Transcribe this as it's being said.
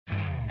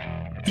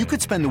You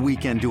could spend the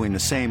weekend doing the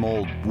same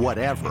old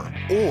whatever,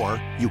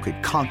 or you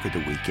could conquer the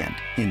weekend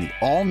in the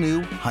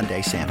all-new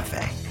Hyundai Santa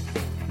Fe.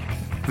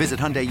 Visit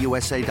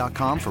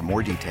HyundaiUSA.com for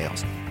more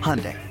details.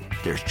 Hyundai,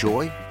 there's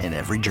joy in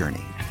every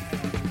journey.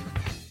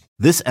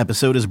 This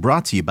episode is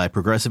brought to you by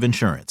Progressive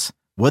Insurance.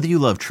 Whether you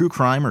love true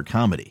crime or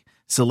comedy,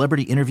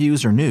 celebrity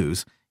interviews or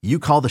news, you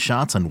call the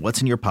shots on what's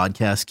in your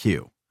podcast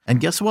queue. And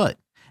guess what?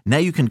 Now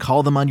you can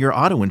call them on your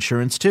auto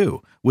insurance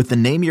too with the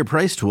Name Your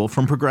Price tool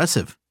from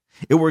Progressive.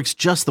 It works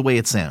just the way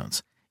it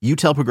sounds. You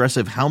tell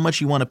Progressive how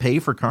much you want to pay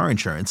for car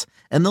insurance,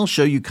 and they'll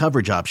show you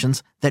coverage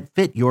options that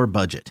fit your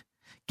budget.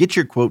 Get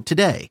your quote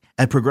today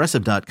at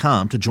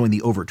Progressive.com to join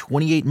the over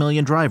 28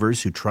 million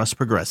drivers who trust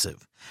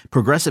Progressive.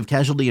 Progressive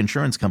Casualty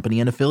Insurance Company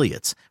and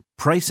Affiliates.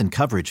 Price and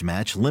coverage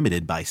match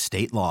limited by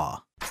state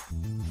law.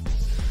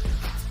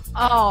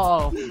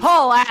 Oh,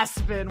 Paul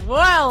Aspen,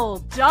 well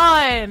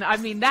done. I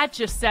mean, that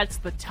just sets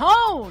the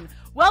tone.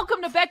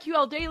 Welcome to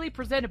BetQL Daily,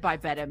 presented by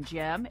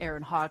BetMGM.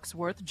 Aaron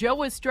Hawksworth, Joe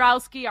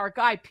Ostrowski, our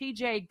guy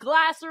PJ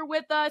Glasser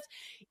with us.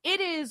 It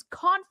is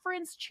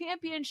Conference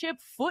Championship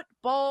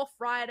Football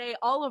Friday.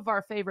 All of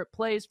our favorite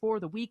plays for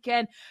the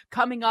weekend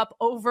coming up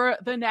over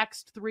the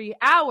next 3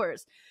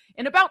 hours.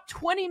 In about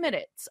 20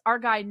 minutes, our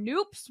guy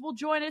Noops will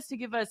join us to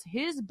give us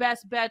his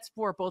best bets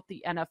for both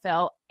the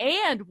NFL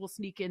and we'll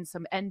sneak in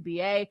some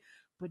NBA.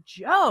 But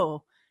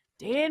Joe,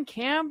 Dan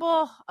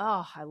Campbell,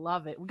 oh, I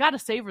love it. We got to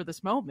savor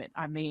this moment.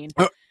 I mean,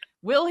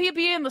 will he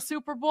be in the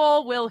Super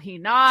Bowl? Will he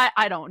not?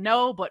 I don't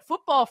know, but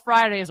Football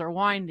Fridays are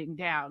winding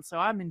down, so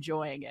I'm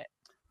enjoying it.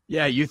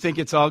 Yeah, you think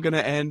it's all going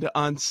to end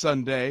on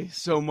Sunday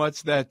so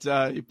much that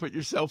you put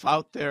yourself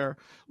out there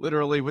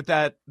literally with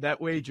that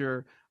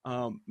wager.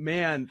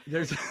 Man,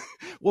 there's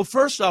 – well,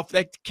 first off,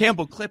 that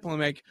Campbell clip, I'm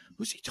like,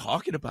 who's he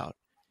talking about?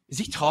 Is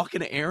he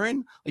talking to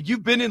Aaron? Like,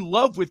 you've been in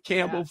love with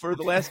Campbell for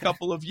the last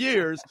couple of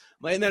years.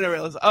 And then I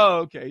realized, oh,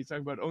 okay, he's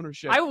talking about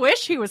ownership. I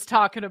wish he was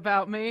talking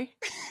about me.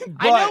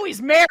 I know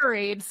he's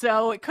married,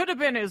 so it could have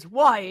been his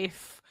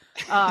wife.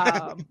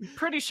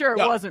 Pretty sure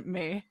it wasn't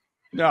me.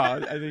 No, I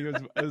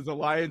think it was the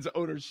Lions'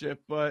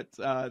 ownership, but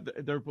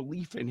their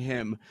belief in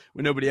him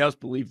when nobody else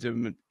believed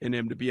in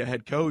him to be a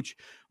head coach.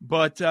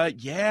 But,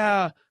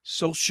 yeah,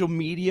 social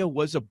media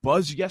was a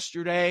buzz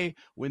yesterday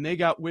when they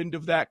got wind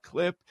of that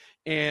clip.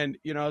 And,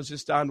 you know, I was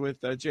just on with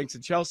Jenks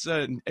and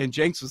Chelsea, and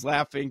Jenks was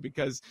laughing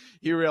because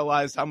he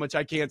realized how much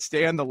I can't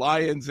stand the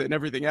Lions and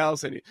everything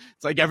else. And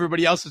it's like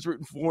everybody else is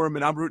rooting for him,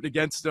 and I'm rooting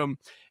against him.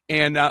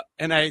 And I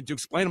had to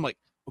explain, I'm like,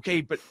 okay,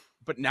 but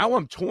now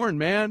I'm torn,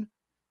 man.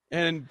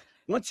 And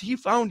once he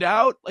found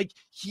out, like,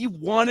 he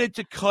wanted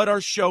to cut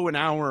our show an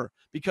hour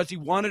because he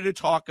wanted to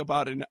talk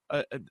about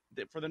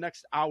for the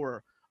next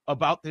hour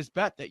about this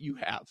bet that you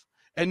have.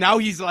 And now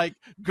he's like,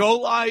 go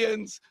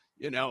Lions.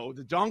 You know,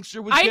 the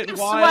Donkster was getting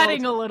wild. I'm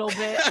sweating a little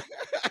bit.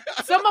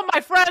 Some of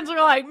my friends are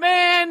like,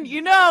 man,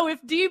 you know,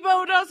 if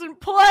Debo doesn't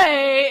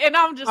play, and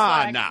I'm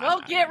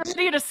just get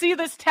ready to see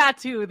this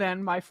tattoo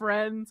then, my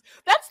friends.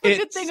 That's the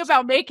good thing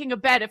about making a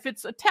bet. If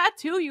it's a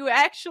tattoo you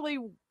actually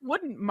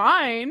wouldn't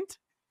mind,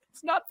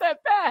 it's not that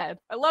bad.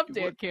 I love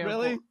Dan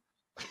Campbell. Really?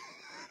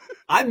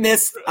 I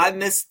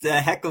missed a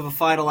heck of a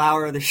final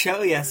hour of the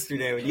show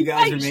yesterday when you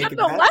guys were making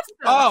bets.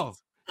 Oh,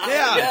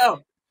 yeah.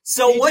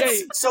 So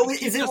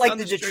is it like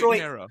the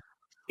Detroit?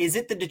 Is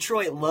it the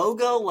Detroit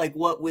logo? Like,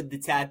 what would the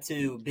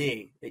tattoo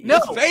be? No,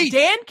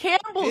 Dan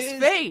Campbell's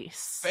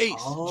face.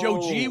 Oh.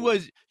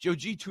 Joe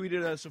G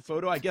tweeted us a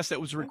photo. I guess that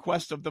was a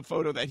request of the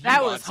photo that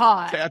was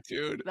hot.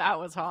 Tattooed. That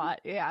was hot.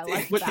 Yeah, I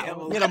like that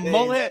one. He had a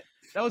mullet.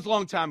 That was a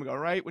long time ago,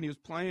 right? When he was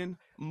playing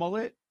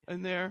mullet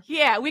in there.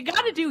 Yeah, we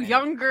got to do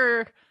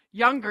younger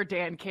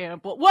Dan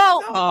Campbell.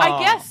 Well,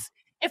 I guess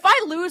if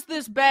I lose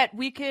this bet,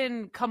 we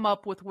can come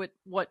up with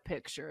what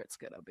picture it's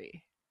going to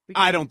be.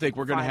 I don't think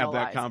we're going to have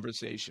that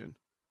conversation.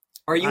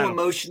 Are you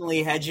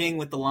emotionally hedging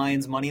with the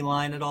Lions money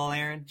line at all,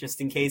 Aaron? Just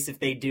in case if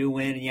they do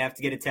win and you have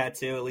to get a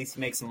tattoo, at least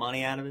you make some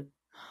money out of it?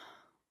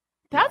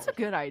 That's a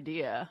good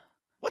idea.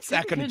 What's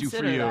that going to do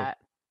for you?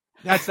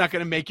 That's not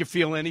going to make you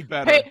feel any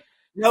better. Hey,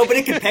 no, but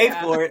it can pay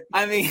for it.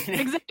 I mean,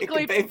 exactly. It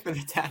can pay for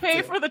the tattoo.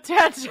 Pay for the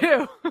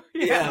tattoo.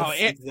 Yes,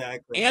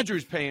 exactly.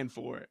 Andrew's paying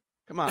for it.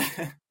 Come on,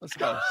 let's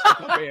go.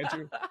 Step up,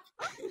 Andrew.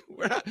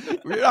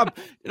 You're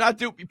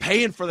not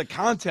paying for the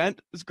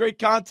content. It's great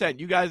content.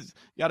 You guys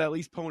got to at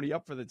least pony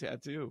up for the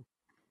tattoo.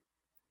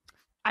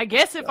 I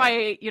guess if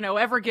I,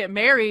 ever get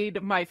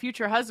married, my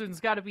future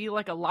husband's got to be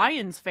like a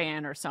Lions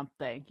fan or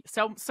something.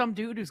 Some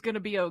dude who's going to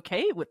be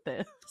okay with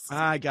this.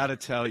 I got to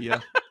tell you.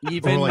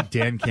 Or like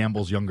Dan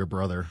Campbell's younger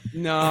brother.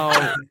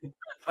 No.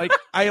 Like,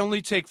 I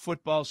only take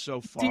football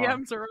so far.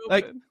 DMs are open.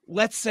 Like,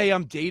 let's say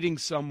I'm dating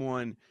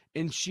someone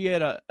and she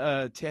had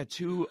a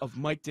tattoo of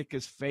Mike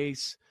Ditka's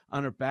face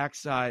on her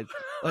backside.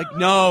 Like,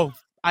 no,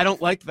 I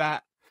don't like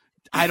that.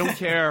 I don't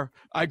care.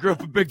 I grew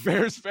up a big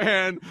Bears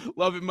fan,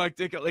 loving Mike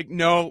Ditka. Like,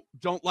 no,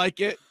 don't like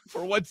it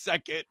for 1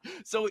 second.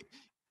 So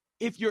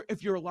if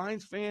you're a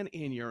Lions fan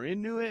and you're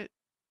into it,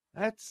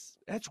 that's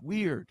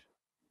weird.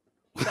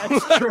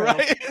 That's true.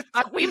 Right?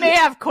 We may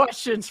have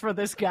questions for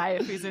this guy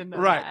if he's in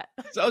Right. that.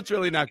 So it's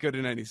really not good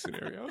in any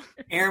scenario.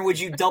 Aaron, would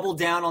you double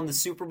down on the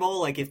Super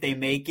Bowl? Like, if they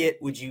make it,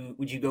 would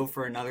you go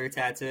for another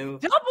tattoo?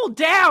 Double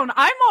down.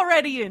 I'm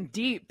already in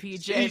deep,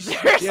 PJ.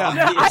 Jeez, yeah, I'm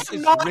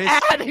not risky.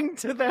 adding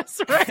to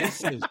this right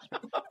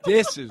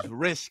This is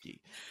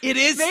risky. It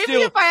is Maybe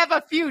still. if I have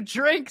a few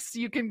drinks,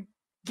 you can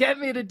get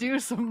me to do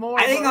some more.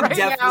 I think but I'm right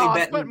definitely now,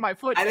 betting. I'm putting my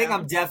foot I think down.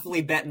 I'm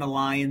definitely betting the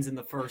Lions in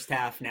the first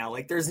half now.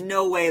 Like, there's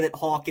no way that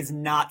Hawk is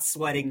not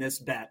sweating this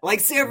bet. Like,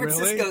 San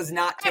Francisco's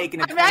not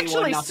taking a 21-0 I'm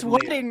actually lead.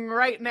 sweating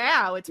right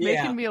now. It's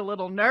Yeah. making me a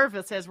little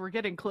nervous as we're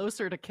getting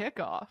closer to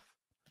kickoff.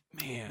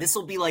 Man. This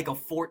will be like a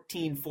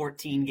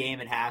 14-14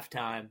 game at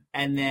halftime,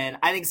 and then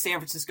I think San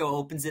Francisco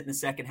opens it in the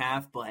second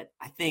half. But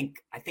I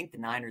think the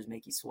Niners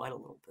make you sweat a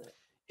little bit.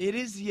 It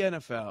is the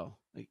NFL.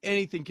 Like,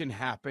 anything can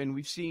happen.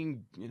 We've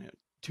seen,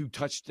 2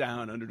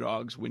 touchdown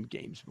underdogs win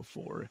games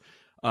before.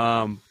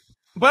 But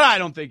I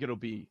don't think it'll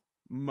be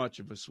much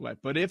of a sweat.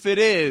 But if it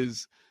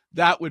is,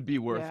 that would be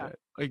worth it.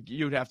 Like,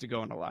 you'd have to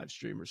go on a live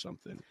stream or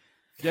something.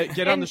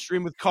 Get on the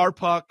stream with Car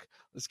Puck.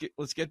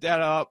 Let's get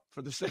that up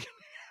for the second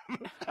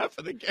half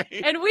of the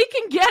game. And we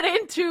can get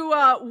into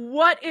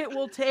what it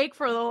will take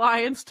for the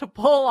Lions to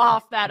pull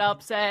off that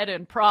upset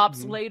and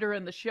props later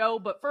in the show.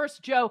 But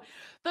first, Joe,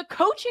 the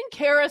coaching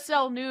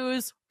carousel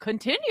news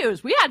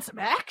continues. We had some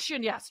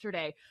action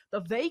yesterday. The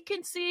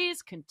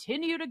vacancies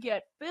continue to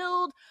get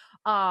filled.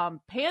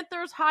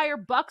 Panthers hire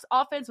Bucs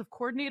offensive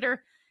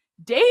coordinator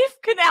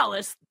Dave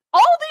Canales.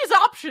 All these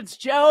options,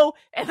 Joe,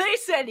 and they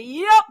said,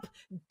 yep,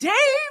 Dave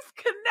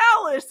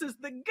Canales is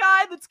the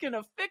guy that's going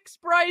to fix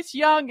Bryce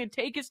Young and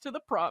take us to the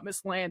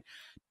promised land.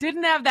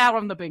 Didn't have that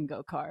on the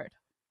bingo card.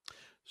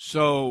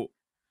 So,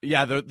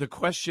 yeah, the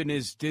question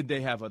is, did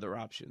they have other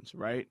options,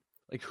 right?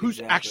 Like, who's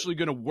actually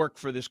going to work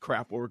for this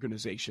crap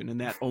organization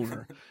and that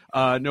owner,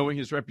 knowing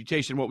his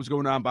reputation, what was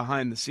going on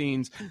behind the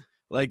scenes?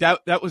 Like,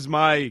 that was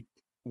my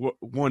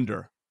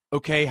wonder.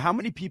 Okay, how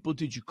many people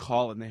did you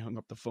call and they hung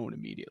up the phone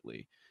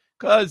immediately?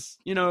 Because,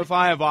 if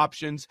I have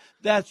options,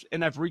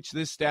 and I've reached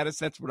this status,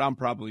 that's what I'm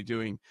probably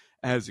doing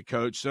as a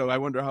coach. So I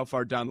wonder how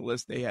far down the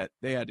list they had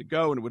to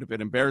go, and it would have been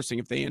embarrassing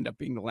if they end up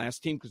being the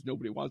last team because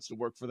nobody wants to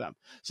work for them.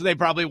 So they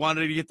probably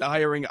wanted to get the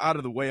hiring out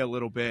of the way a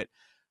little bit.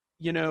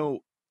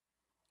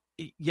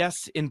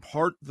 Yes, in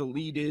part, the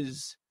lead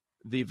is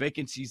the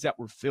vacancies that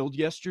were filled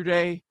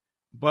yesterday.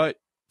 But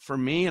for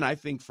me, and I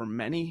think for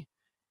many,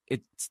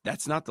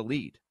 that's not the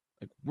lead.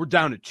 Like, we're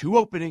down to 2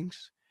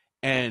 openings,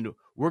 and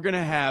we're going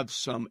to have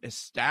some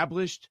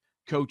established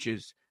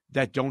coaches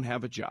that don't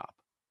have a job.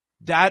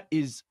 That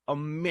is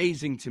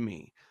amazing to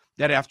me,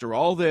 that after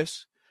all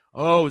this,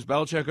 is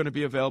Belichick going to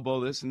be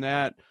available, this and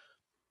that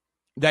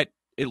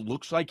it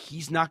looks like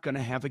he's not going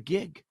to have a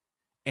gig.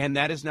 And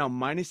that is now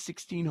minus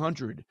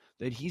 1,600,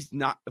 that he's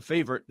not a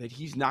favorite, that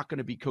he's not going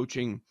to be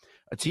coaching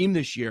a team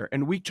this year.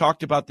 And we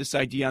talked about this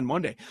idea on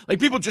Monday. Like,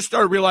 people just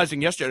started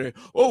realizing yesterday,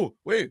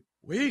 wait,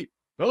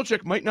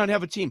 Belichick might not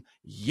have a team.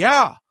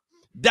 Yeah,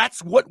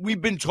 that's what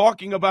we've been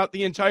talking about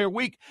the entire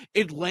week.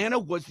 Atlanta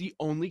was the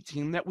only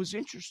team that was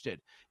interested.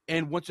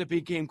 And once it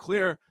became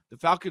clear the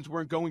Falcons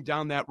weren't going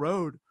down that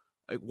road,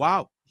 like,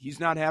 wow, he's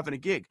not having a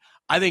gig.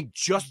 I think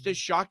just as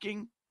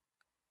shocking,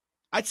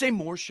 I'd say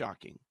more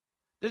shocking,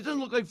 it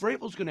doesn't look like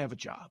Vrabel's going to have a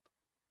job.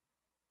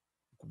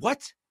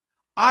 What?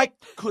 I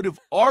could have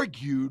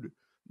argued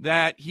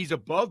that he's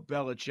above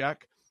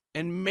Belichick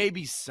and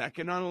maybe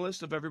second on a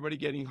list of everybody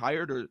getting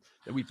hired, or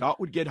that we thought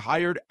would get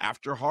hired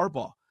after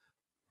Harbaugh.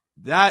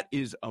 That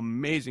is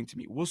amazing to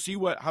me. We'll see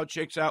how it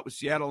shakes out with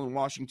Seattle and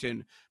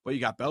Washington. But you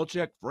got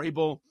Belichick,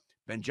 Vrabel,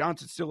 Ben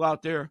Johnson still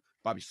out there,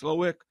 Bobby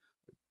Slowick.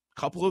 A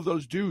couple of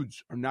those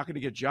dudes are not going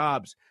to get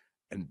jobs.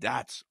 And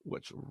that's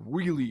what's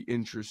really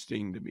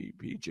interesting to me,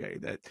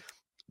 PJ, that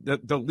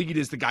the lead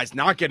is the guys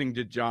not getting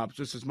the jobs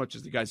just as much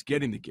as the guys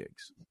getting the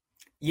gigs.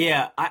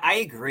 Yeah, I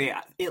agree.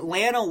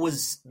 Atlanta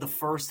was the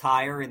first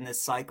hire in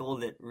this cycle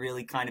that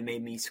really kind of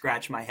made me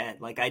scratch my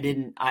head. Like, I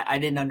didn't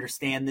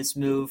understand this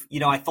move.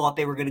 I thought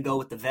they were going to go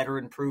with the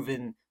veteran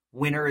proven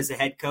winner as a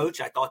head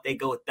coach. I thought they'd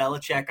go with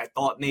Belichick. I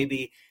thought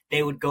maybe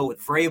they would go with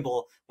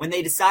Vrabel. When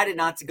they decided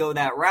not to go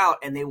that route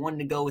and they wanted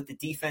to go with the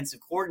defensive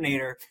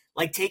coordinator,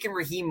 like taking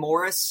Raheem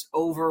Morris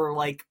over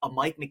like a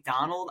Mike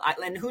McDonald,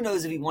 and who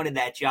knows if he wanted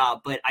that job,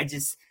 but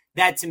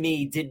that to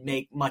me didn't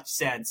make much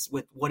sense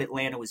with what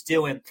Atlanta was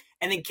doing.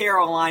 And then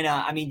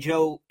Carolina, I mean,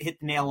 Joe hit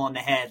the nail on the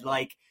head.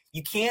 Like,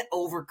 you can't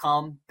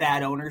overcome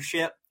bad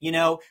ownership.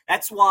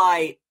 That's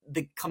why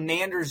the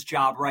Commanders'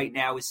 job right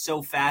now is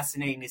so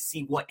fascinating to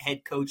see what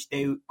head coach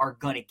they are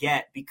going to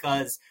get,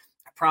 because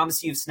I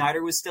promise you, if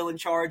Snyder was still in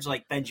charge,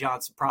 like, Ben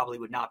Johnson probably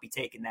would not be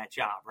taking that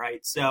job,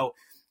 right? So,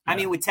 I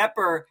mean, with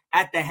Tepper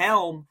at the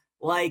helm,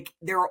 like,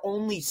 there are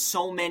only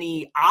so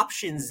many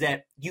options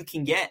that you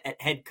can get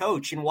at head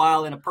coach. And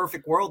while in a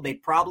perfect world,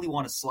 they'd probably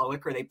want a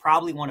Slowick or they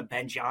probably want a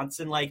Ben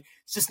Johnson, like,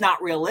 it's just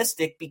not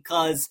realistic,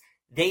 because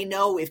they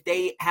know if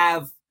they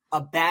have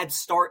a bad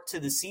start to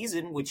the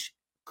season, which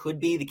could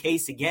be the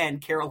case again,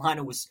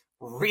 Carolina was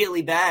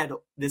really bad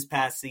this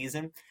past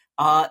season.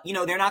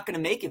 they're not going to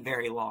make it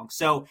very long.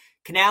 So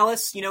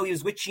Canales, he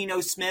was with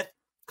Geno Smith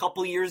a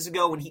couple years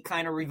ago when he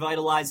kind of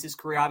revitalized his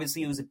career.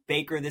 Obviously, he was a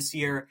Baker this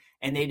year,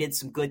 and they did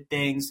some good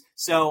things.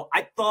 So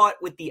I thought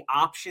with the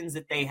options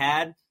that they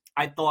had,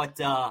 I thought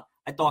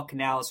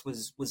Canales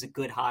was a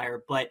good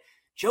hire. But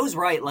Joe's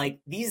right. Like,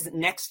 these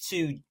next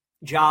two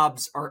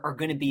jobs are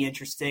going to be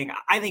interesting.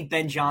 I think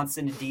Ben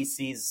Johnson in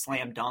DC is a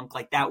slam dunk.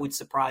 Like, that would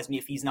surprise me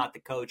if he's not the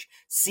coach.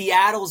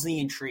 Seattle's the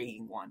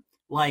intriguing one.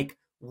 Like,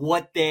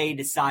 what they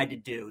decide to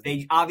do.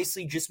 They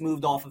obviously just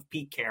moved off of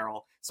Pete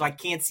Carroll, so I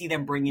can't see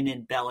them bringing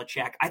in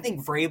Belichick. I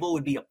think Vrabel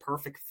would be a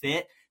perfect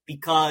fit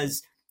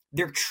because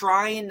they're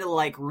trying to,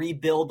 like,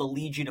 rebuild the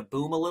Legion of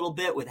Boom a little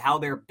bit with how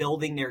they're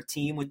building their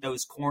team with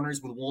those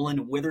corners with Woolen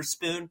and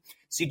Witherspoon.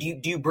 So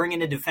do you bring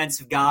in a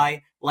defensive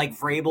guy like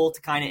Vrabel to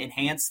kind of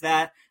enhance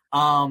that?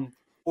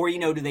 Or,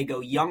 do they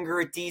go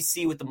younger at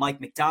DC with the Mike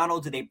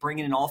McDonald? Do they bring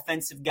in an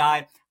offensive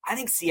guy? I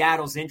think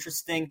Seattle's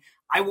interesting.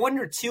 I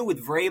wonder, too,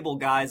 with Vrabel,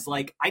 guys,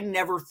 like, I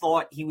never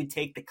thought he would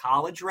take the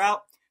college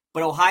route,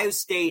 but Ohio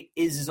State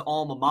is his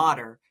alma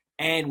mater.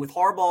 And with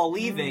Harbaugh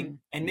leaving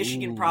and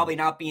Michigan probably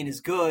not being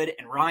as good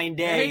and Ryan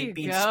Day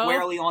being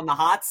squarely on the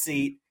hot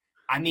seat,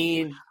 I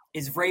mean,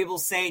 is Vrabel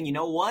saying, you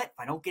know what, if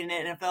I don't get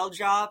an NFL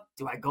job,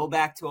 do I go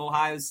back to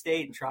Ohio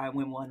State and try and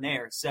win one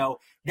there? So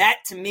that,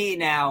 to me,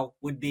 now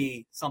would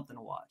be something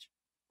to watch.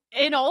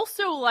 And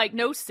also, like,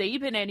 no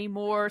Saban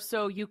anymore,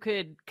 so you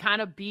could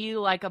kind of be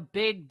like a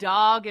big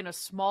dog in a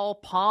small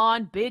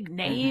pond, big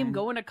name,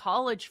 going to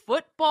college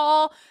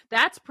football.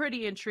 That's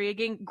pretty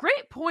intriguing.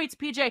 Great points,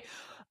 PJ.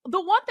 The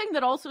one thing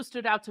that also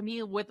stood out to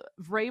me with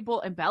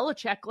Vrabel and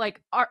Belichick, like,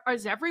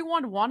 is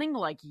everyone wanting,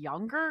 like,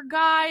 younger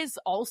guys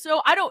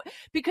also?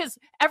 Because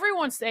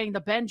everyone's saying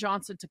the Ben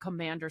Johnson to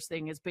Commanders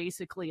thing is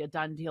basically a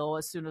done deal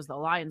as soon as the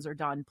Lions are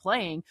done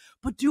playing.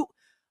 But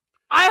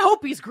I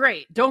hope he's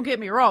great, don't get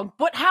me wrong,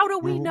 but how do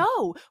we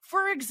know?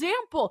 For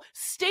example,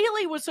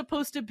 Staley was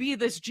supposed to be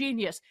this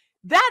genius.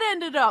 That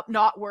ended up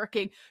not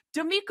working.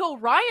 DeMeco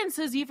Ryans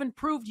has even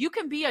proved you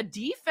can be a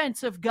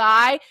defensive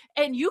guy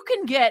and you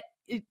can get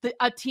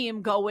a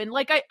team going.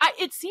 Like,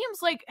 it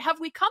seems like, have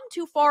we come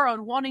too far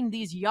on wanting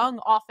these young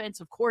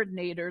offensive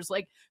coordinators?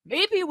 Like,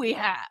 maybe we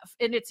have.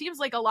 And it seems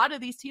like a lot of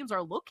these teams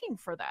are looking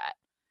for that.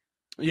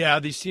 Yeah,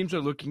 these teams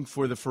are looking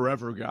for the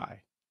forever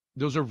guy.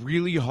 Those are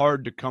really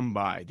hard to come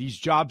by. These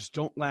jobs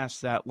don't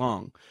last that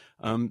long.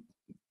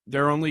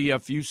 There are only a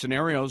few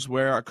scenarios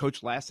where a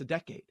coach lasts a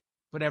decade.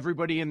 But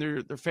everybody in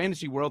their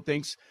fantasy world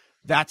thinks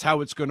that's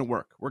how it's going to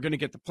work. We're going to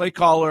get the play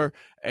caller,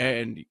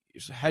 and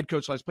head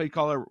coach slash play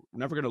caller. We're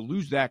never going to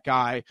lose that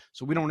guy,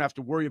 so we don't have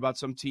to worry about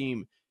some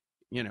team,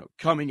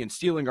 coming and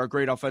stealing our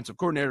great offensive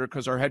coordinator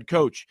because our head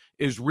coach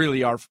is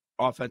really our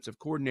offensive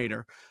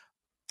coordinator.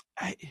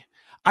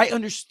 I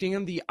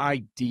understand the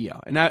idea,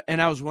 and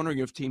I was wondering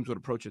if teams would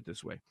approach it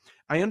this way.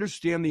 I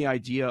understand the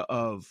idea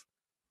of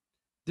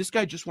this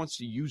guy just wants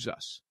to use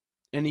us,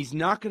 and he's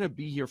not going to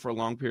be here for a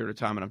long period of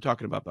time, and I'm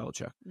talking about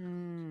Belichick.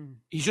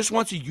 He just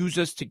wants to use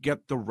us to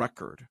get the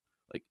record.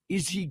 Like,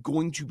 is he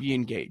going to be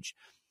engaged?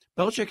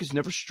 Belichick has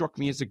never struck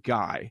me as a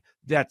guy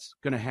that's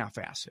going to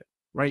half-ass it,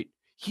 right?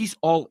 He's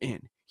all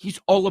in. He's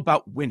all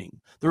about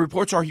winning. The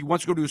reports are he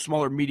wants to go to a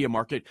smaller media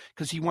market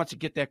because he wants to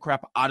get that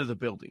crap out of the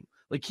building.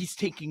 Like, he's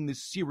taking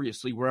this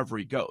seriously wherever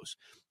he goes.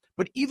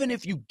 But even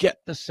if you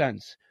get the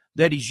sense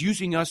that he's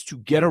using us to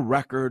get a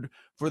record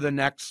for the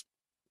next,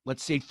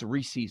 let's say,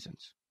 3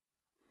 seasons,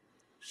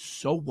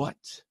 so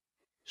what?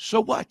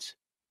 So what?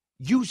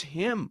 Use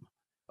him.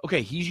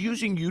 Okay, he's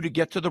using you to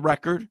get to the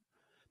record.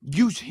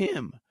 Use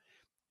him.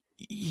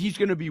 He's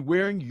going to be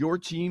wearing your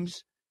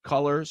team's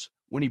colors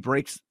when he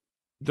breaks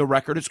the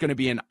record. It's going to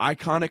be an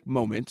iconic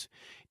moment.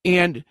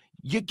 And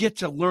you get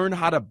to learn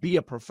how to be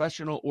a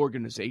professional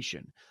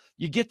organization.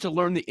 You get to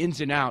learn the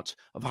ins and outs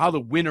of how the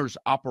winners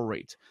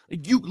operate.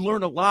 Like, you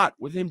learn a lot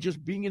with him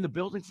just being in the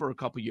building for a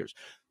couple years.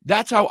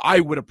 That's how I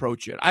would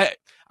approach it. I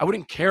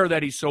wouldn't care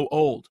that he's so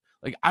old.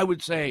 Like, I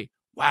would say,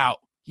 wow,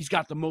 he's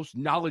got the most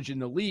knowledge in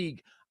the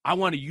league. I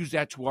want to use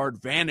that to our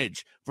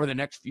advantage for the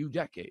next few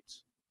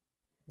decades.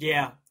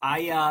 Yeah,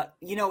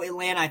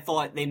 Atlanta, I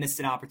thought they missed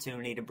an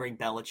opportunity to bring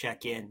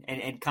Belichick in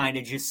and kind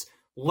of just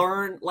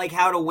learn, like,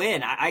 how to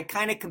win. I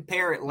kind of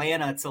compare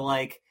Atlanta to,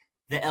 like,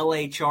 the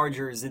LA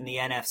Chargers in the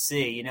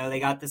NFC. They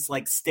got this,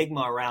 like,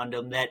 stigma around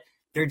them that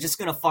they're just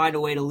going to find a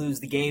way to lose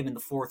the game in the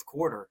fourth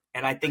quarter.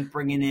 And I think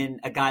bringing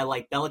in a guy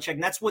like Belichick,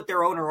 and that's what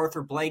their owner,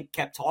 Arthur Blank,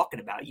 kept talking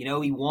about.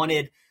 He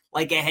wanted,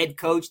 like, a head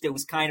coach that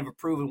was kind of a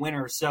proven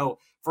winner. So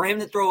for him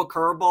to throw a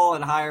curveball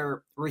and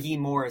hire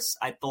Raheem Morris,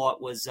 I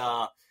thought was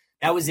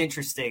that was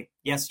interesting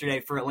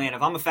yesterday for Atlanta.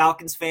 If I'm a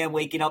Falcons fan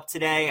waking up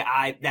today,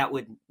 that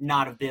would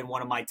not have been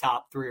one of my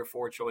top 3 or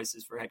 4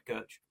 choices for head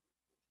coach.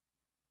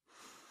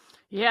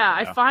 Yeah,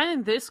 I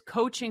find this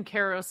coaching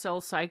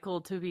carousel cycle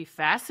to be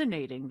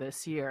fascinating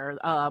this year.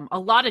 A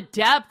lot of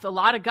depth, a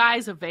lot of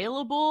guys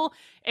available,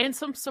 and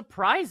some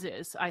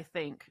surprises, I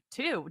think,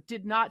 too.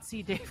 Did not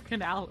see Dave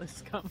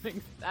Canales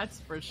coming, that's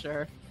for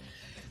sure.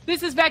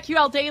 This is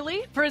BetQL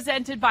Daily,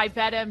 presented by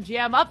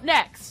BetMGM. Up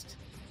next,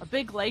 a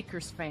big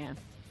Lakers fan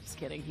Just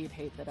kidding. He'd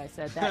hate that I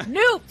said that.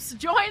 Noops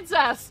joins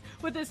us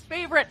with his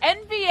favorite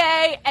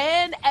NBA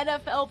and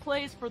NFL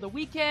plays for the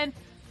weekend,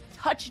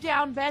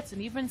 touchdown bets,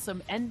 and even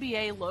some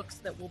NBA looks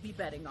that we'll be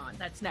betting on.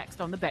 That's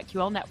next on the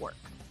BetQL Network.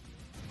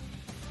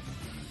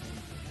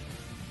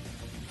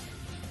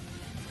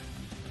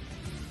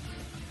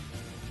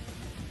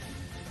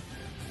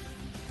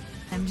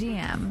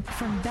 MGM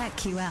from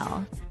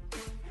BetQL.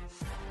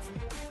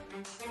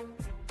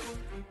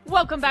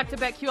 Welcome back to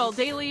BetQL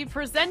Daily,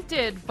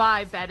 presented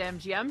by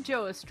BetMGM.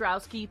 Joe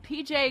Ostrowski,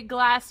 PJ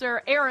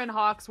Glasser, Aaron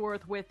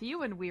Hawksworth with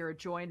you, and we are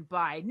joined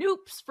by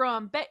Noops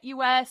from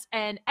BetUS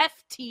and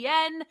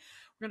FTN.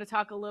 We're going to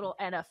talk a little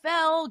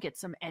NFL, get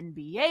some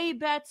NBA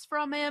bets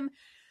from him.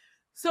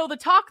 So the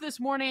talk this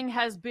morning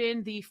has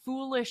been the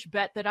foolish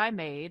bet that I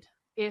made.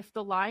 If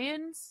the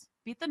Lions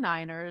beat the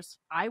Niners,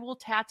 I will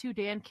tattoo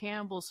Dan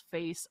Campbell's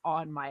face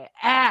on my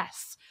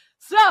ass.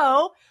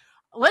 So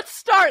let's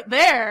start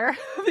there.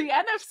 The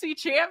NFC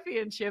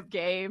Championship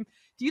game.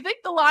 Do you think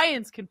the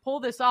Lions can pull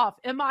this off?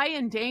 Am I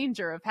in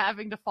danger of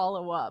having to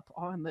follow up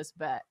on this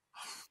bet?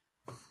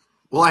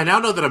 Well, I now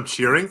know that I'm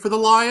cheering for the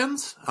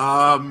Lions.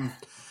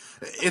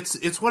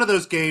 It's one of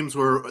those games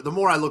where the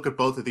more I look at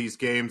both of these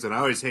games, and I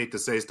always hate to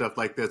say stuff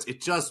like this, it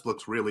just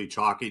looks really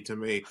chalky to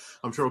me.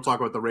 I'm sure we'll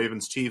talk about the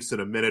Ravens-Chiefs in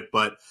a minute,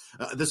 but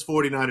this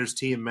 49ers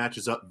team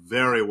matches up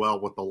very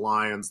well with the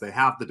Lions. They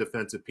have the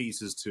defensive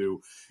pieces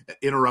to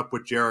interrupt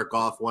what Jared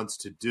Goff wants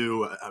to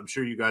do. I'm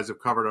sure you guys have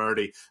covered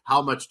already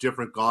how much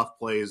different Goff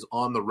plays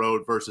on the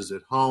road versus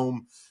at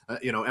home.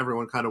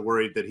 Everyone kind of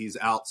worried that he's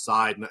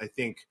outside, and I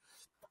think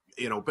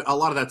but a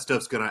lot of that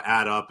stuff's going to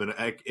add up, and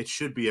it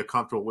should be a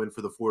comfortable win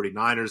for the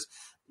 49ers.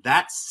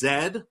 That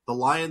said, the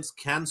Lions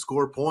can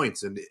score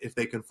points, and if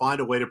they can find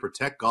a way to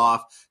protect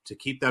Goff, to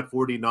keep that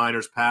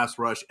 49ers pass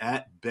rush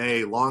at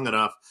bay long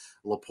enough,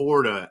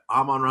 Laporta,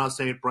 Amon-Ra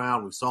St.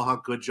 Brown, we saw how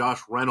good Josh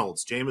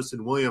Reynolds,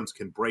 Jamison Williams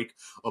can break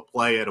a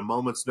play at a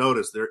moment's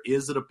notice. There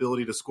is an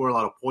ability to score a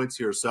lot of points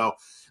here. So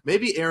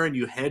maybe, Aaron,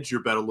 you hedge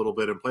your bet a little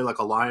bit and play like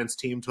a Lions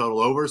team total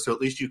over, so at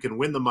least you can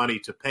win the money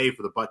to pay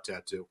for the butt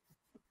tattoo.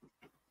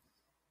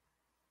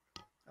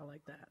 I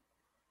like that.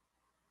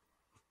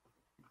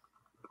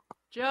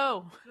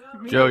 Joe,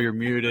 you're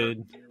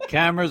muted.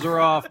 Cameras are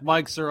off.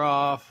 Mics are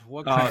off.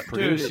 What kind of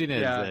producing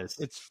is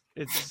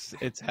this?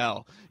 It's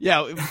hell.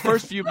 Yeah,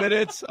 first few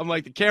minutes, I'm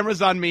like, the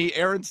camera's on me.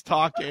 Aaron's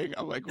talking.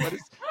 I'm like,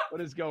 what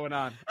is going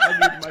on? I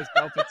muted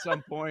myself at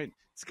some point.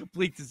 It's a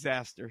complete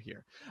disaster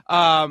here.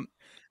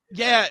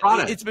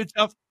 It's been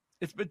tough.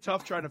 It's been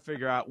tough trying to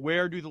figure out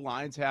where do the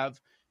Lions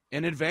have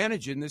an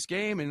advantage in this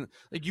game, and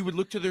like you would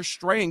look to their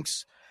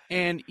strengths.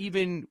 And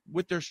even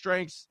with their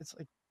strengths, it's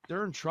like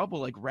they're in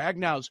trouble. Like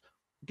Ragnow's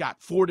got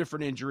 4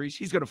 different injuries.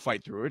 He's going to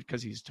fight through it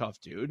because he's a tough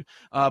dude.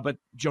 But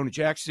Jonah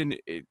Jackson,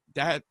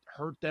 that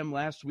hurt them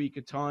last week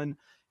a ton.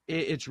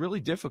 It's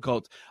really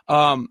difficult.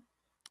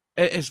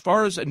 As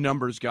far as a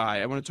numbers guy,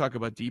 I want to talk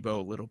about Debo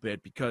a little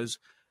bit because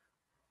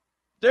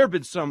there have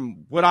been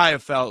some, what I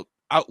have felt,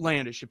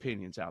 outlandish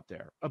opinions out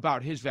there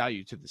about his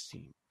value to this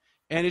team.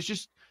 And it's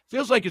just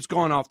feels like it's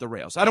gone off the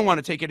rails. I don't want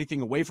to take anything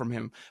away from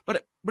him,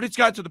 but it's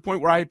got to the point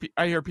where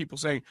I hear people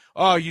saying,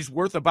 oh, he's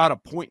worth about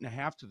 1.5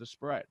 points to the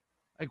spread.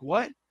 Like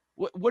what?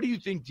 What do you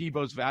think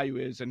Debo's value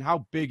is and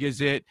how big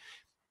is it?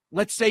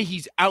 Let's say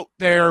he's out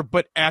there,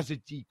 but as a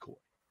decoy.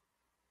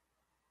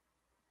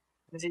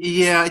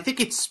 Yeah, I think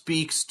it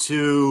speaks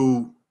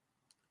to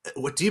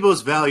what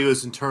Debo's value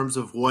is in terms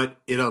of what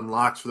it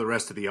unlocks for the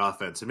rest of the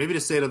offense. And maybe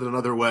to say it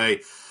another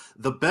way,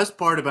 the best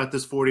part about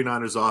this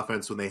 49ers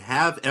offense, when they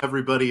have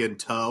everybody in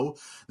tow,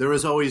 there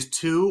is always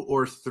 2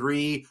 or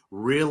 3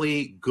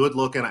 really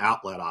good-looking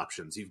outlet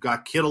options. You've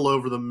got Kittle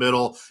over the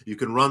middle. You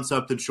can run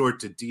something short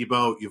to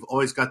Debo. You've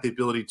always got the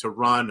ability to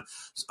run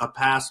a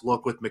pass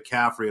look with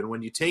McCaffrey. And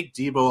when you take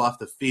Debo off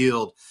the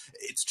field,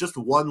 it's just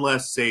one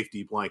less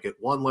safety blanket,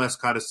 one less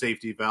kind of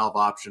safety valve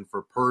option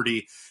for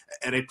Purdy.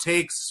 And it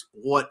takes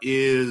what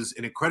is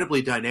an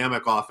incredibly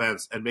dynamic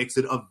offense and makes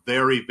it a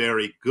very,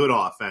 very good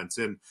offense.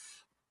 And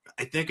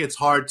I think it's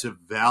hard to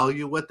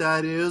value what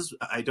that is.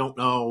 I don't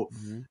know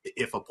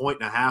if 1.5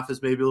 points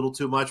is maybe a little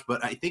too much,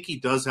 but I think he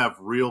does have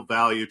real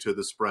value to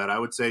the spread. I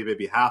would say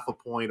maybe 0.5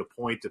 point, 1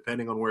 point,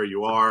 depending on where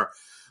you are.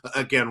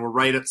 Again, we're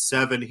right at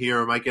 7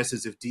 here. My guess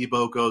is if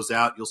Debo goes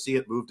out, you'll see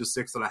it move to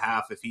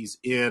 6.5. If he's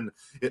in,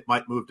 it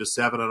might move to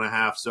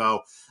 7.5.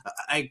 So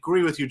I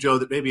agree with you, Joe,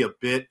 that maybe a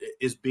bit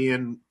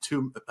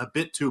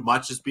too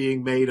much is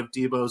being made of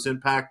Debo's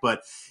impact,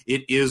 but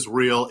it is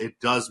real. It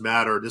does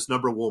matter. This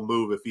number will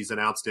move if he's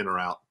announced in or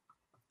out.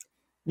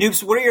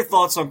 Noops, what are your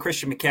thoughts on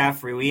Christian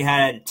McCaffrey? We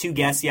had 2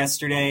 guests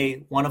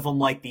yesterday. One of them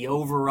liked the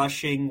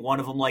over-rushing. One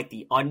of them liked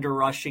the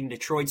under-rushing.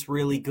 Detroit's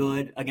really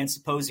good against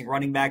opposing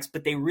running backs,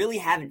 but they really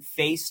haven't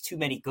faced too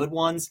many good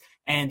ones,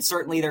 and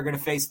certainly they're going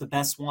to face the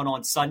best one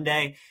on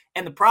Sunday.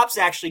 And the prop's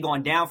actually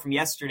gone down from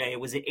yesterday. It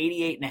was at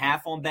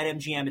 88.5 on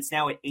BetMGM. It's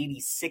now at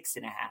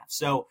 86.5.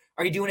 So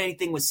are you doing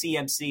anything with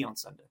CMC on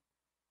Sunday?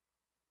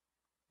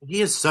 He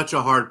is such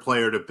a hard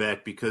player to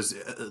bet because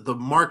the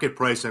market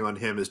pricing on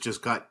him has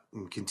just got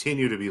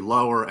continue to be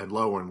lower and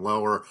lower and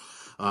lower.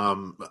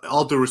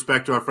 All due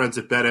respect to our friends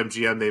at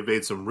BetMGM, they've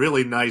made some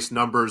really nice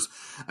numbers,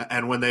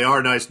 and when they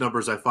are nice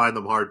numbers, I find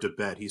them hard to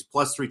bet. He's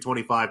plus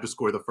 325 to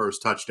score the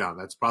first touchdown.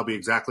 That's probably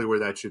exactly where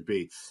that should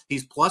be.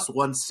 He's plus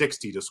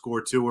 160 to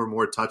score 2 or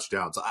more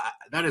touchdowns.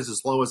 That is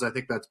as low as I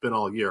think that's been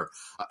all year.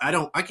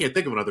 I can't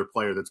think of another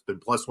player that's been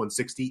plus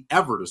 160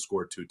 ever to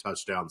score 2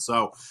 touchdowns.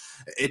 So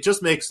it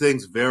just makes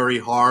things very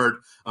hard.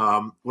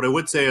 What I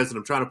would say is, and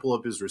I'm trying to pull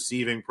up his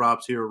receiving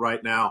props here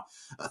right now,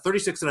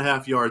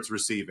 36.5 yards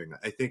receiving.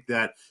 I think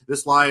that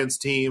this Lions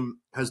team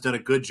has done a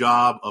good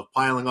job of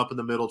piling up in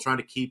the middle, trying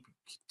to keep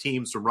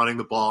teams from running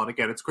the ball. And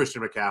again, it's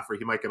Christian McCaffrey.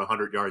 He might get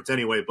 100 yards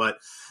anyway, but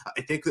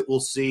I think that we'll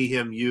see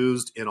him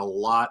used in a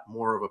lot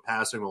more of a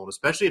passing role, and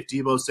especially if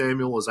Deebo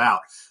Samuel is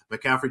out.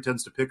 McCaffrey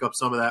tends to pick up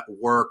some of that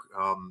work,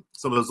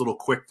 some of those little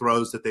quick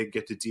throws that they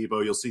get to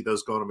Deebo. You'll see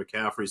those go to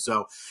McCaffrey.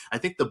 So I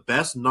think the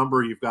best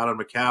number you've got on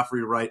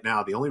McCaffrey right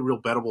now, the only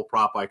real bettable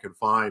prop I can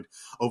find,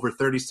 over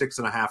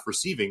 36.5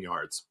 receiving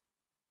yards.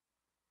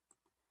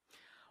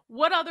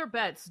 What other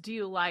bets do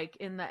you like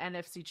in the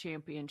NFC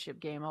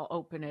Championship game? I'll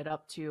open it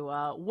up to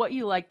what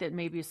you like that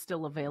maybe is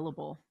still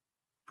available.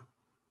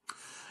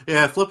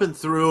 Yeah, flipping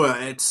through,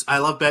 I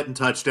love betting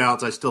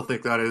touchdowns. I still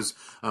think that is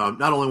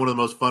not only one of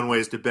the most fun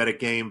ways to bet a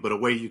game, but a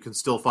way you can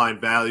still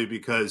find value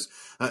because,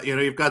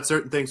 you've got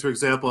certain things. For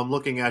example, I'm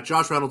looking at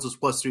Josh Reynolds is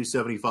plus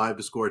 375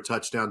 to score a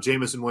touchdown.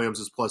 Jamison Williams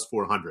is plus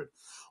 400.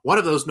 One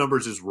of those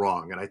numbers is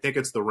wrong, and I think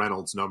it's the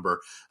Reynolds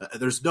number.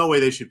 There's no way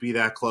they should be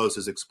that close.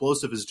 As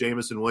explosive as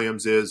Jamison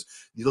Williams is,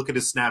 you look at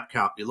his snap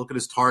count, you look at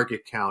his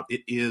target count,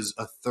 it is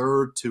a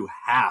third to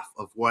half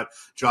of what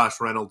Josh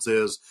Reynolds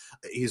is.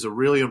 He's a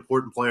really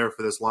important player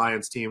for this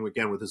Lions team.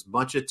 Again, with as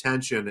much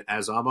attention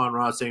as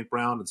Amon-Ra St.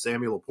 Brown and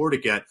Samuel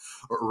Laporta get,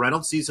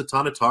 Reynolds sees a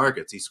ton of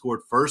targets. He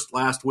scored first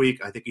last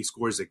week. I think he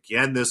scores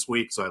again this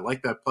week, so I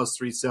like that plus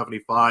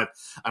 375,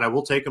 and I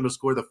will take him to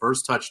score the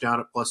first touchdown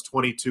at plus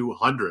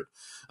 2,200.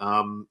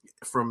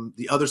 From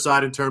the other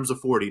side, in terms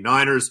of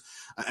 49ers,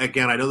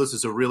 again, I know this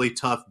is a really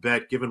tough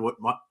bet given what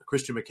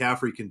Christian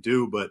McCaffrey can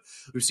do, but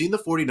we've seen the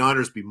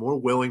 49ers be more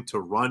willing to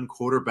run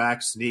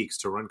quarterback sneaks,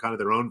 to run kind of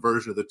their own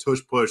version of the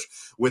tush push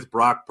with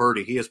Brock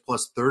Purdy. He has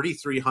plus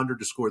 3,300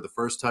 to score the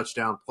first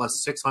touchdown,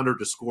 plus 600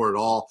 to score it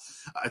all.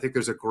 I think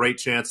there's a great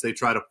chance they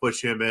try to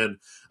push him in.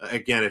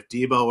 Again, if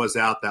Deebo is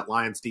out, that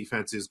Lions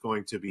defense is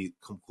going to be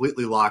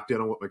completely locked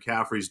in on what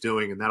McCaffrey's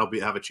doing, and that'll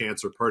have a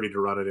chance for Purdy to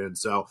run it in.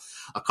 So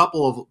a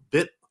couple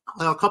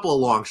of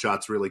long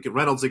shots, really. Get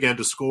Reynolds again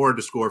to score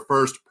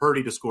first,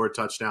 Purdy to score a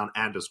touchdown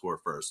and to score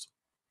first.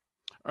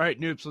 All right,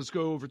 Noops, let's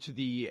go over to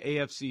the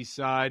AFC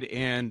side.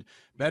 And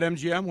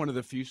BetMGM, one of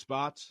the few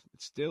spots,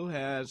 it still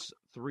has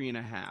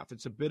 3.5.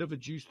 It's a bit of a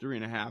juice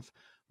 3.5.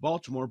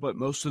 Baltimore, but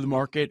most of the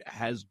market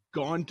has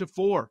gone to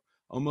 4,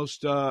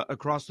 almost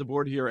across the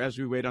board here as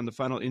we wait on the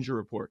final injury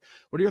report.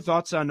 What are your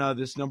thoughts on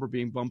this number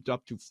being bumped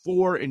up to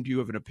 4, and do you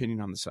have an opinion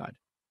on the side?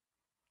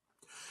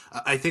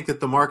 I think that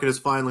the market is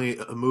finally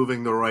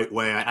moving the right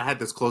way. I had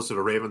this closer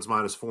to Ravens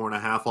minus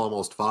 4.5,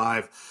 almost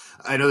 5.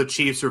 I know the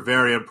Chiefs are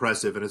very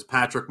impressive, and it's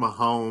Patrick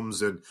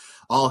Mahomes, and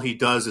all he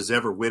does is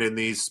ever win in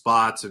these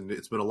spots, and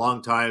it's been a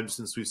long time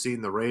since we've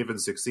seen the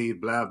Ravens succeed,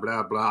 blah,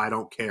 blah, blah. I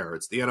don't care.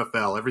 It's the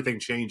NFL. Everything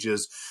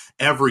changes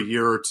every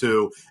year or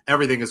two.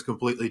 Everything is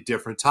completely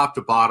different. Top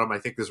to bottom, I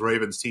think this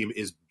Ravens team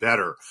is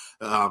better.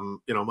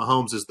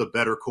 Mahomes is the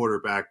better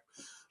quarterback,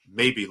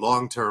 maybe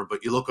long-term,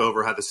 but you look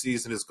over how the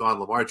season has gone.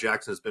 Lamar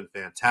Jackson has been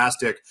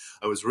fantastic.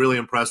 I was really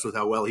impressed with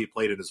how well he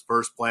played in his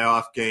first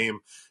playoff game.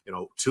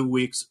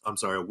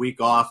 A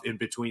week off in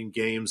between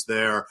games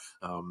there.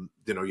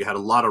 You had a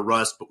lot of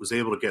rust, but was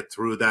able to get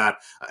through that.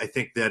 I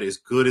think that as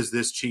good as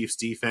this Chiefs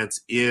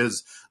defense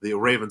is, the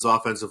Ravens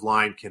offensive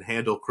line can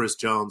handle Chris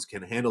Jones,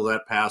 can handle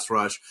that pass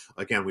rush.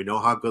 Again, we know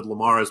how good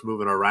Lamar is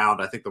moving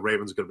around. I think the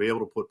Ravens are going to be able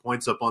to put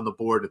points up on the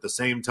board. At the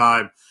same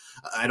time,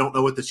 I don't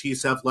know what the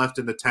Chiefs have left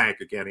in the tank.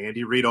 Again,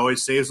 Andy Reid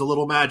always saves a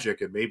little magic,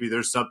 and maybe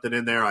there's something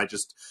in there. I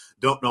just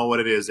don't know what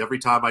it is. Every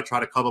time I try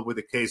to come up with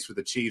a case for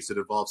the Chiefs, it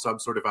involves some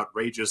sort of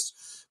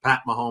outrageous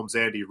Pat Mahomes,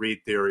 Andy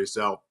Reid theory.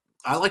 So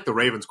I like the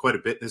Ravens quite a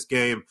bit in this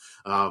game.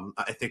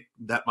 I think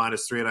that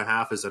minus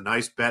 3.5 is a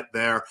nice bet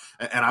there.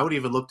 And I would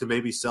even look to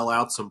maybe sell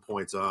out some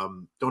points.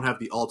 Don't have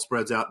the alt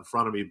spreads out in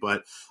front of me,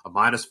 but a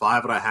minus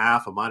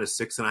 5.5, a minus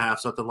 6.5,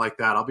 something like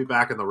that. I'll be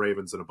back in the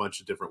Ravens in a bunch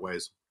of different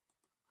ways.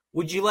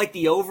 Would you like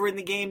the over in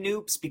the game,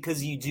 Noops,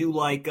 because you do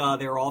like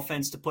their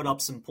offense to put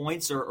up some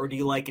points, or do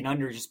you like an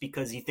under just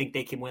because you think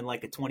they can win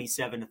like a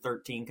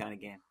 27-13 kind of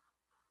game?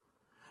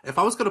 If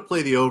I was going to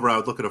play the over, I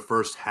would look at a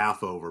first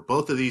half over.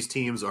 Both of these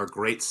teams are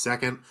great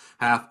second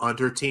half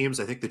under teams.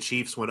 I think the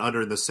Chiefs went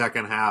under in the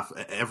second half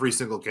every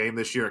single game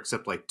this year,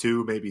 except like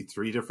 2, maybe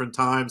 3 different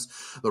times.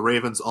 The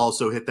Ravens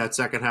also hit that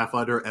second half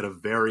under at a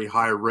very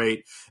high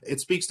rate. It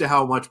speaks to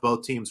how much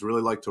both teams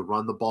really like to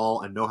run the ball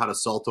and know how to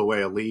salt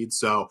away a lead.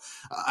 So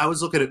I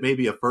was looking at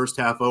maybe a first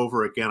half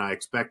over. Again, I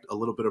expect a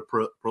little bit of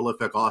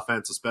prolific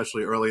offense,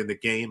 especially early in the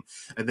game,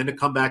 and then to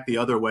come back the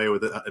other way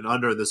with an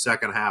under in the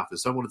second half.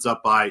 If someone is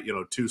up by,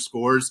 2 2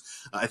 scores.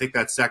 I think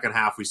that second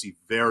half we see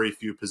very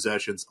few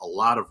possessions, a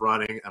lot of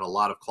running, and a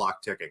lot of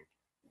clock ticking.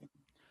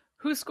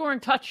 Who's scoring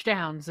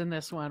touchdowns in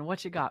this one?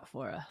 What you got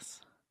for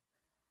us?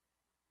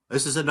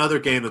 This is another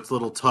game that's a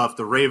little tough.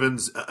 The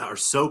Ravens are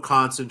so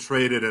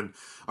concentrated and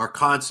are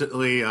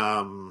constantly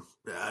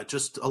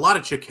just a lot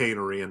of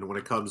chicanery and when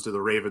it comes to the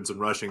Ravens and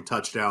rushing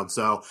touchdowns.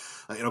 So,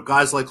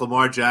 guys like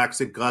Lamar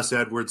Jackson, Gus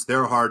Edwards,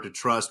 they're hard to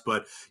trust,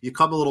 but you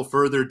come a little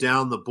further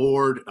down the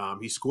board.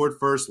 He scored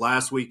first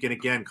last week, and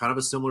again, kind of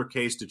a similar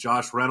case to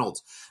Josh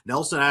Reynolds.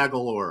 Nelson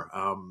Aguilar,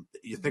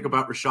 you think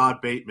about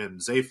Rashad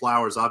Bateman, Zay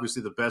Flowers,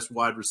 obviously the best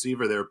wide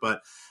receiver there,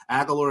 but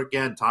Aguilar,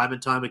 again, time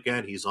and time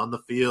again, he's on the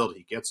field.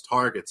 He gets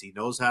targets. He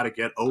knows how to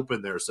get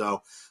open there.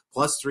 So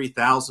plus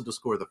 3,000 to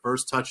score the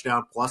first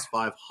touchdown, plus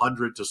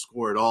 500 to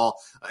score it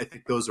all. I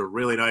think those are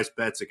really nice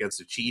bets against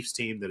a Chiefs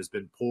team that has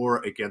been poor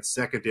against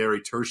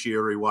secondary,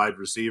 tertiary wide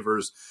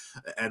receivers.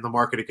 And the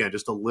market, again,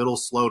 just a little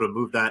slow to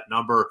move that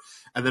number.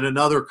 And then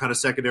another kind of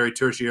secondary,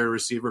 tertiary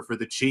receiver for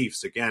the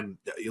Chiefs. Again,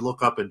 you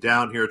look up and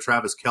down here,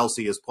 Travis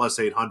Kelce is plus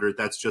 800.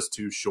 That's just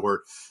too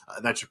short.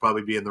 That should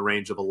probably be in the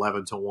range of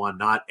 11-1,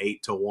 not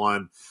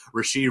 8-1.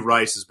 Rashee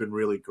Rice has been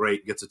really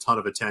great, gets a ton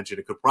of attention.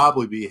 It could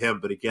probably be him,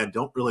 but again,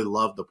 don't really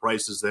love the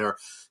prices there.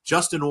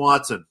 Justin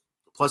Watson,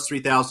 plus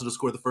 3,000 to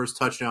score the first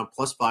touchdown,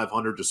 plus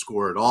 500 to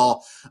score it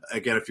all.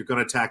 Again, if you're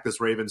going to attack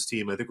this Ravens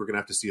team, I think we're going to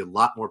have to see a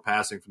lot more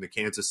passing from the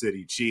Kansas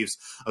City Chiefs,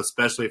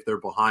 especially if they're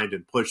behind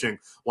and pushing.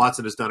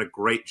 Watson has done a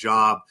great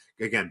job,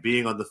 again,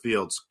 being on the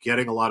fields,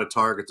 getting a lot of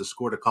targets, has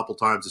scored a couple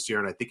times this year,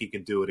 and I think he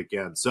can do it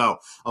again. So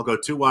I'll go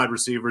 2 wide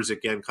receivers,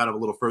 again, kind of a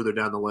little further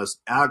down the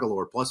list.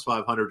 Aguilar, plus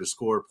 500 to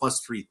score,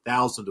 plus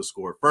 3,000 to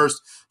score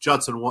first.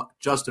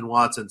 Justin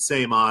Watson,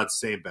 same odds,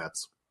 same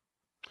bets.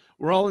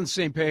 We're all on the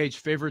same page.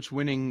 Favorites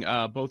winning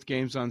both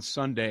games on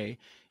Sunday.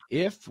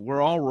 If we're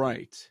all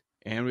right,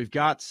 and we've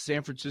got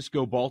San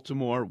Francisco,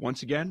 Baltimore,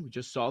 once again, we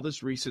just saw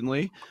this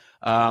recently.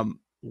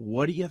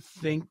 What do you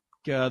think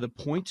the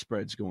point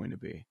spread's going to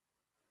be?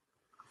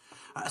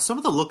 Some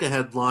of the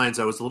look-ahead lines,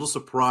 I was a little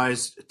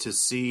surprised to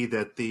see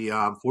that the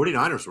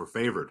 49ers were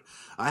favored.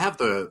 I have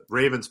the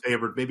Ravens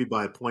favored maybe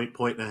by a point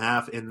and a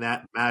half in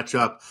that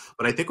matchup,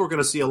 but I think we're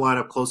going to see a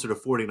lineup closer to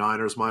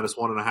 49ers, minus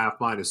 1.5,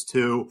 minus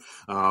 2.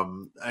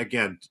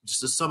 Again,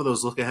 just some of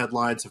those look-ahead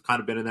lines have kind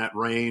of been in that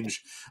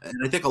range, and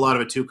I think a lot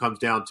of it, too, comes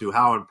down to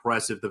how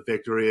impressive the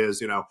victory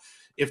is.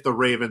 If the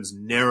Ravens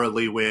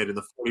narrowly win and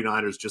the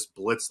 49ers just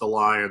blitz the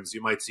Lions,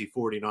 you might see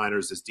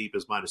 49ers as deep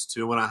as minus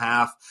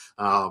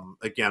 2.5.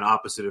 Again,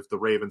 opposite if the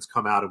Ravens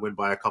come out and win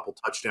by a couple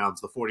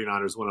touchdowns, the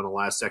 49ers win on the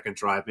last second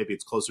drive. Maybe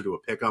it's closer to a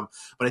pick 'em.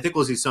 But I think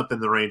we'll see something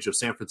in the range of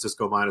San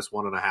Francisco minus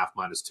 1.5,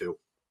 minus 2.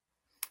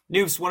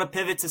 Noobs, want to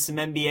pivot to some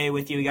NBA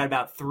with you. We got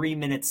about 3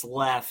 minutes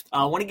left.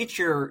 I want to get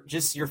your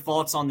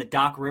thoughts on the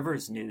Doc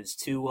Rivers news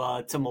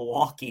to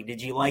Milwaukee.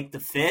 Did you like the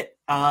fit?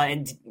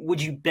 And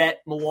would you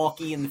bet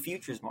Milwaukee in the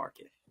futures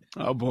market?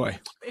 Oh, boy.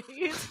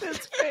 His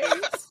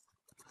face.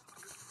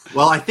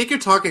 Well, I think you're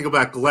talking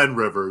about Glenn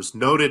Rivers,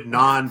 noted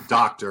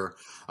non-doctor.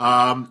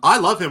 I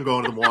love him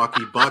going to the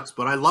Milwaukee Bucks,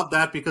 but I love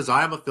that because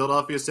I am a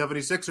Philadelphia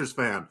 76ers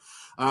fan.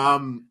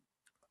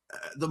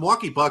 The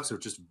Milwaukee Bucks are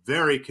just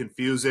very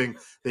confusing.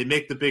 They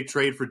make the big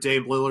trade for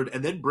Dame Lillard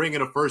and then bring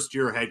in a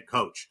first-year head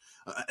coach.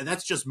 And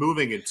that's just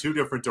moving in 2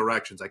 different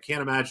directions. I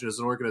can't imagine as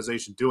an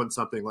organization doing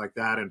something like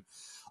that. And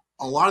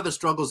a lot of the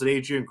struggles that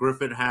Adrian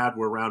Griffin had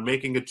were around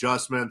making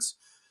adjustments.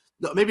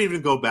 Maybe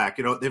even go back.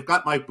 They've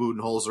got Mike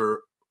Budenholzer,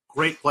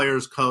 great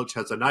players coach,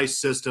 has a nice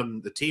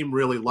system. The team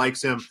really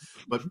likes him,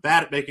 but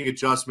bad at making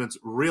adjustments,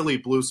 really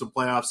blew some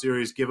playoff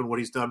series given what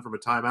he's done from a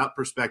timeout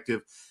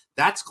perspective.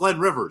 That's Glenn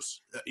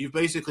Rivers. You've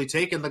basically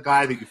taken the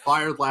guy that you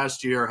fired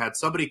last year, had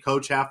somebody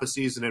coach half a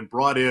season, and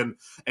brought in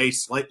a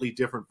slightly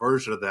different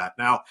version of that.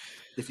 Now,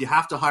 if you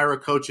have to hire a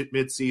coach at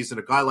midseason,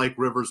 a guy like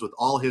Rivers with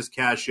all his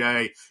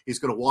cachet, he's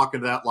going to walk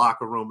into that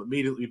locker room,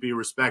 immediately be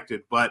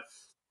respected. But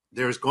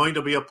there's going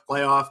to be a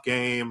playoff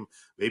game,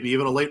 maybe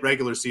even a late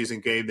regular season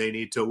game they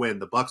need to win.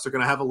 The Bucks are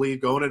going to have a lead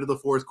going into the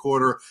fourth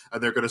quarter,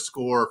 and they're going to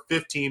score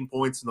 15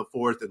 points in the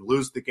fourth and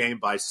lose the game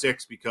by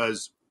 6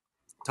 because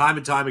time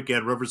and time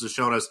again, Rivers has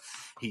shown us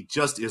he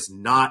just is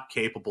not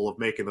capable of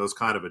making those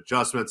kind of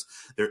adjustments.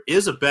 There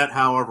is a bet,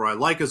 however, I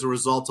like as a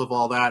result of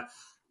all that.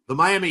 The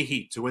Miami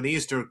Heat to win the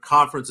Eastern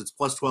Conference, it's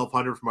plus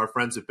 1,200 from our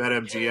friends at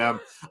BetMGM.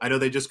 I know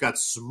they just got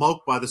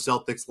smoked by the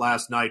Celtics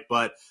last night,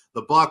 but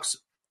the Bucks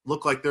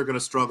look like they're going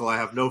to struggle. I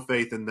have no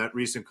faith in that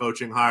recent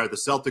coaching hire. The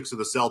Celtics are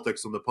the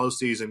Celtics. When the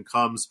postseason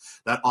comes,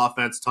 that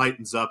offense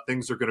tightens up.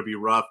 Things are going to be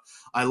rough.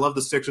 I love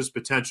the Sixers'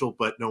 potential,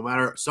 but no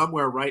matter,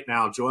 somewhere right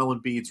now, Joel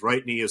Embiid's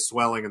right knee is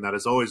swelling, and that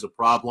is always a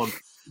problem.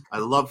 I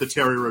love the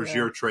Terry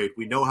Rozier trade.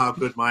 We know how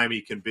good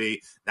Miami can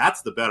be.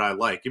 That's the bet I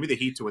like. Give me the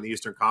Heat to win the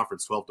Eastern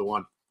Conference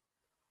 12-1.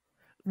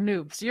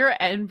 Noobs, your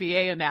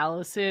NBA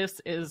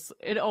analysis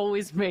it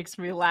always makes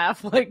me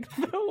laugh. Like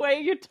the way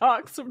you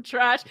talk some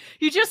trash,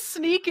 you just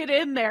sneak it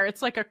in there.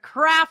 It's like a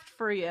craft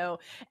for you.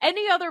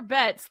 Any other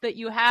bets that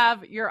you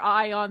have your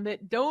eye on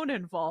that don't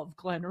involve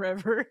Glenn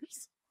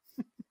Rivers?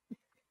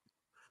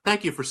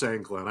 Thank you for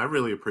saying, Glenn. I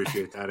really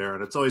appreciate that,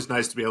 Aaron. It's always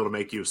nice to be able to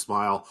make you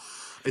smile.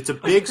 It's a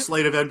big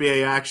slate of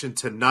NBA action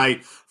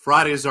tonight.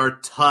 Fridays are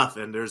tough,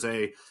 and there's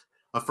a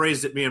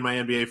phrase that me and my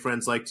NBA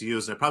friends like to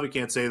use, and I probably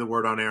can't say the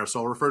word on air,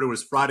 so I'll refer to it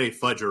as Friday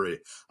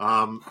fudgery.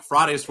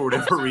 Fridays, for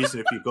whatever reason,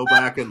 if you go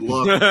back and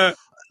look,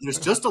 there's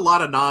just a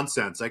lot of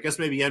nonsense. I guess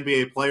maybe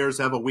NBA players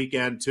have a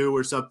weekend, too,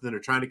 or something. They're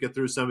trying to get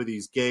through some of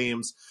these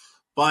games.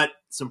 But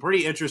some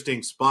pretty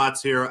interesting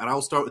spots here, and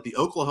I'll start with the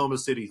Oklahoma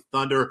City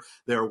Thunder.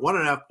 They're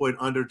 1.5-point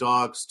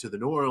underdogs to the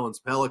New Orleans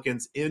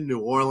Pelicans in New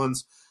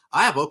Orleans.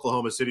 I have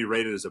Oklahoma City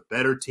rated as a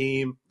better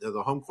team.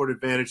 The home court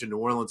advantage in New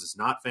Orleans is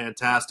not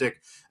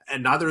fantastic,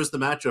 and neither is the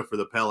matchup for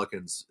the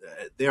Pelicans.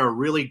 They are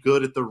really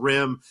good at the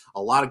rim,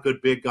 a lot of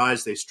good big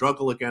guys. They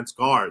struggle against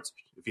guards.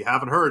 If you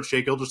haven't heard,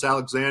 Shai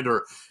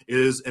Gilgeous-Alexander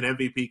is an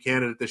MVP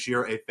candidate this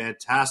year, a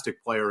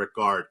fantastic player at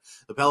guard.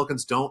 The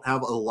Pelicans don't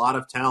have a lot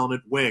of talent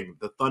at wing.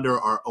 The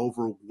Thunder are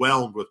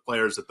overwhelmed with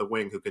players at the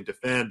wing who can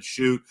defend,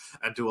 shoot,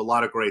 and do a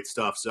lot of great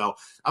stuff. So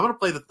I'm going to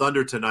play the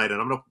Thunder tonight, and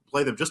I'm going to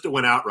play them just to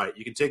win outright.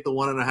 You can take the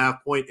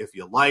 1.5 point if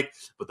you like,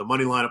 but the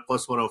money line at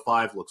plus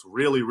 105 looks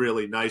really,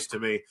 really nice to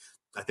me.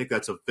 I think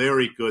that's a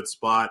very good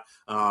spot.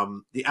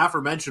 The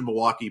aforementioned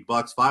Milwaukee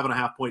Bucks,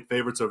 5.5 point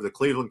favorites over the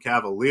Cleveland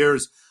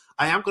Cavaliers.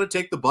 I am going to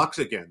take the Bucks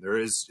again. There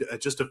is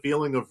just a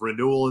feeling of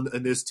renewal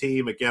in this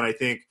team. Again, I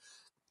think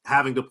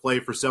having to play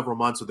for several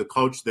months with a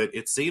coach that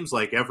it seems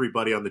like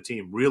everybody on the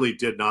team really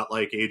did not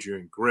like,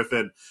 Adrian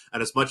Griffin.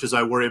 And as much as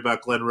I worry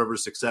about Glenn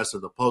Rivers' success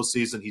in the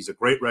postseason, he's a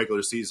great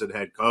regular season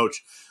head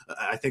coach.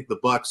 I think the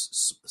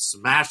Bucks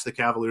smashed the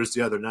Cavaliers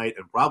the other night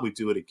and probably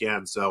do it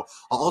again. So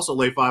I'll also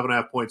lay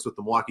 5.5 points with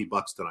the Milwaukee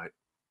Bucks tonight.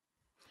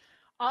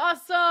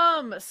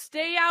 Awesome.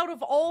 Stay out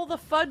of all the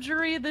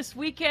fudgery this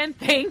weekend.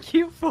 Thank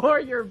you for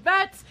your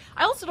bets.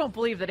 I also don't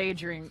believe that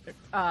Adrian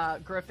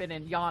Griffin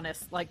and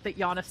Giannis, like that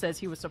Giannis says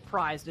he was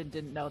surprised and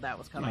didn't know that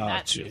was coming.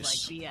 That's like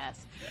BS.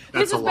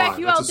 This is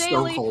BetQL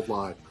Daily. Stone cold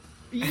lie.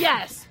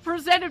 Yes,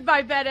 presented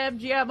by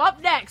BetMGM. Up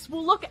next,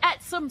 we'll look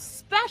at some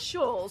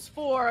specials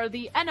for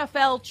the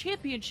NFL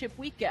Championship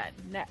weekend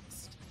next.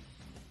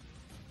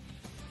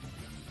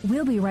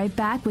 We'll be right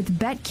back with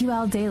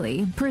BetQL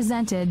Daily,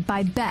 presented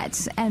by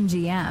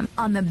BetMGM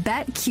on the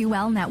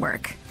BetQL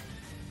Network.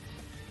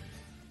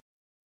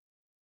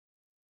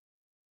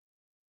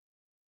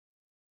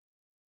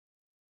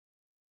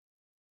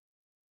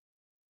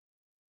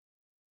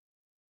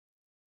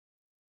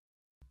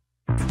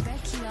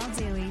 BetQL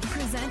Daily,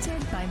 presented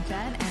by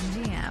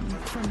BetMGM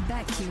from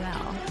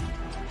BetQL.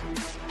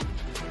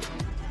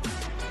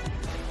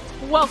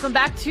 Welcome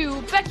back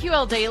to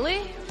BetQL Daily,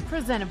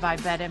 presented by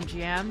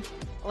BetMGM.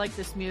 I like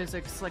this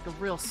music. It's like a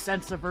real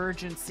sense of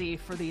urgency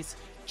for these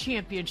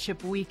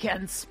championship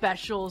weekend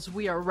specials.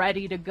 We are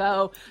ready to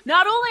go.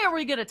 Not only are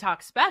we going to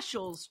talk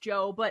specials,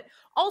 Joe, but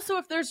also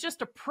if there's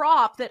just a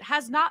prop that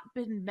has not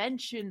been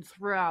mentioned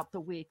throughout the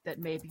week that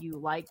maybe you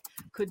like,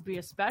 could be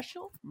a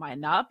special, might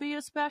not be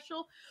a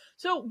special.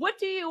 So what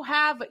do you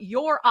have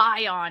your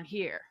eye on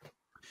here?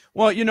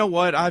 Well, you know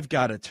what? I've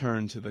got to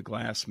turn to the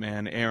glass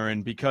man,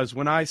 Aaron, because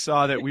when I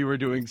saw that we were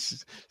doing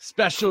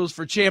specials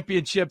for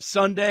Championship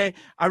Sunday,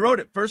 I wrote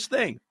it first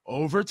thing,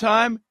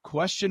 overtime, ?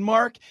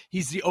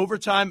 He's the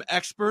overtime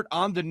expert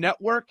on the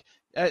network.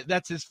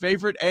 That's his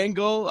favorite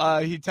angle.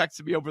 He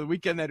texted me over the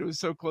weekend that it was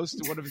so close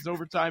to one of his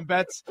overtime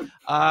bets.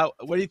 What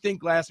do you think,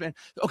 glass man?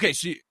 Okay,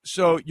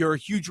 so you're a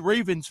huge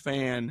Ravens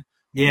fan.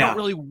 Yeah. You don't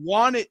really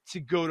want it to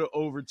go to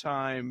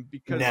overtime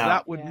because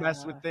that would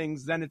mess with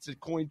things. Then it's a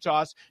coin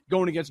toss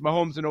going against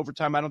Mahomes in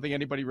overtime. I don't think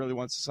anybody really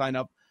wants to sign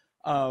up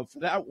for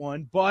that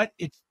one. But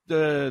it's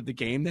the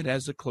game that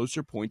has a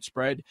closer point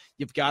spread.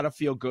 You've got to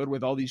feel good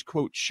with all these,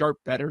 quote, sharp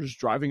bettors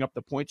driving up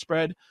the point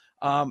spread.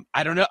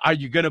 I don't know. Are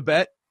you going to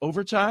bet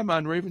overtime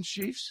on Ravens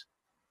Chiefs?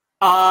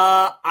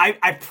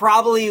 I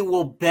probably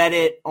will bet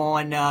it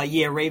on,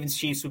 Ravens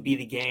Chiefs would be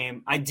the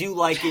game. I do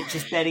like it,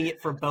 just betting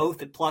it for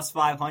both at plus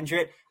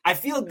 500. I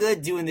feel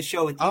good doing the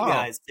show with you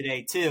guys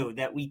today, too,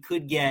 that we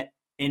could get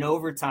an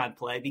overtime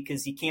play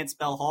because you can't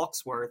spell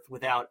Hawksworth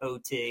without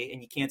OT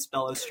and you can't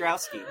spell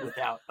Ostrowski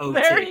without OT.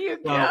 There you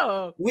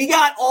go. We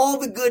got all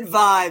the good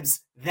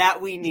vibes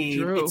that we need.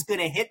 True. It's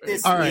going to hit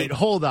this All week. right,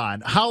 hold on.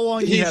 How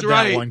long you have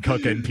that one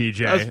cooking, PJ?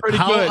 That's pretty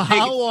good.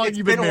 How long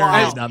you been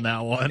marinating on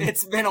that one?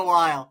 It's been a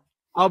while.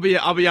 I'll be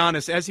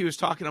honest. As he was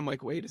talking, I'm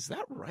like, wait, is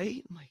that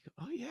right? I'm like,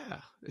 oh yeah,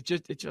 it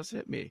just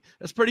hit me.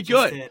 That's pretty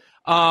good.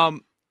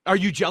 Are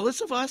you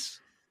jealous of us?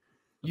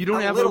 You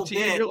don't have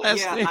OT in your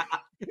last name?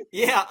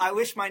 I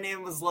wish my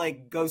name was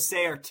like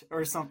Gossert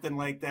or something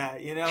like that,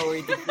 where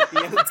you can put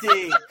the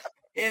OT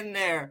in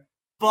there.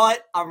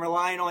 But I'm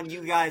relying on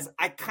you guys.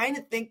 I kind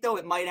of think, though,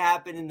 it might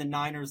happen in the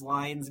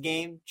Niners-Lions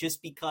game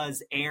just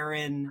because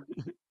Aaron,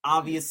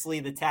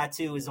 obviously the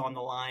tattoo is on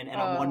the line, and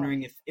I'm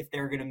wondering if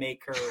they're going to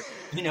make her,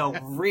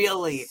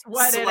 really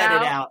sweat it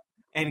out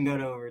and go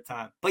to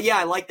overtime. But, yeah,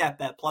 I like that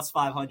bet, plus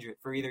 500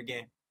 for either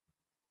game.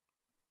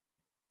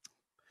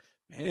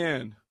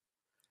 Man.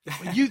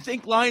 You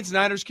think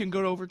Lions-Niners can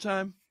go to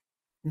overtime?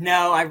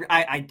 No,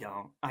 I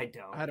don't. I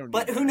don't.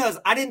 But who knows?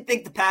 I didn't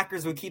think the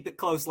Packers would keep it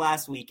close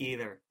last week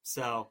either.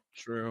 So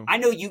true. I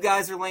know you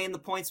guys are laying the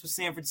points with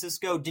San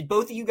Francisco. Did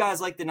both of you guys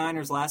like the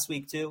Niners last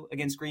week too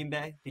against Green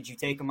Bay? Did you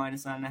take a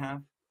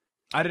 -9.5?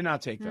 I did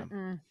not take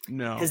them.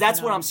 No, because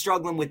that's what I'm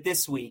struggling with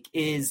this week.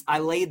 Is I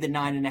laid the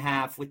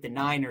 9.5 with the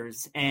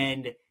Niners,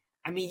 and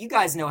I mean, you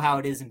guys know how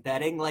it is in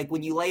betting. Like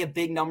when you lay a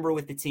big number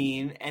with the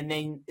team, and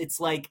then it's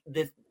like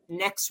the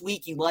next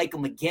week you like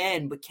them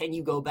again, but can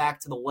you go back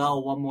to the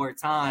well one more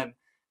time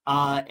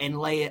and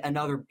lay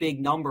another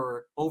big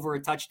number over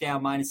a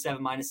touchdown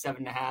 -7,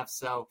 -7.5?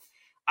 So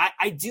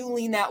I do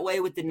lean that way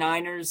with the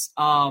Niners.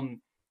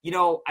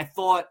 I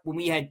thought when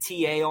we had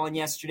TA on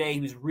yesterday,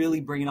 he was really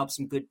bringing up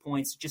some good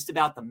points just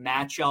about the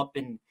matchup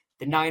and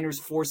the Niners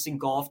forcing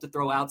Goff to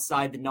throw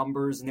outside the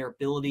numbers and their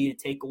ability to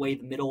take away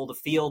the middle of the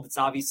field. It's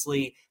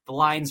obviously the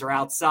Lions are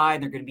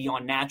outside. They're going to be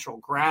on natural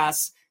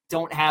grass.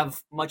 Don't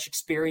have much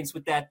experience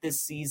with that this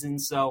season.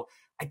 So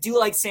I do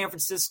like San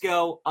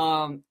Francisco.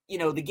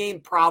 The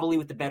game probably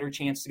with the better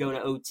chance to go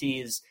to OT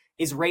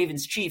is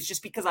Ravens-Chiefs,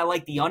 just because I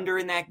like the under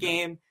in that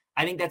game.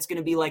 I think that's going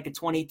to be like a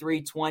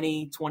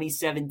 23-20,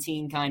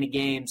 2017 kind of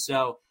game.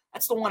 So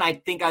that's the one I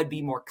think I'd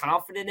be more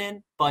confident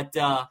in. But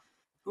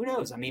who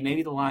knows? I mean,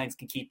 maybe the Lions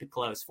can keep it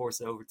close,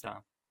 force it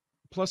overtime.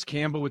 Plus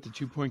Campbell with the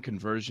 2-point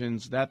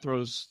conversions, that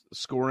throws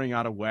scoring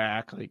out of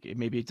whack. Like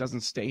maybe it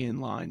doesn't stay in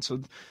line.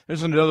 So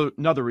there's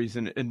another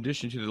reason, in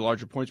addition to the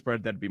larger point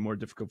spread, that'd be more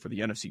difficult for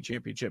the NFC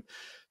Championship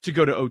to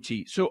go to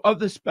OT. So of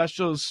the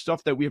specials,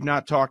 stuff that we have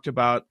not talked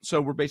about, so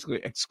we're basically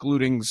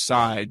excluding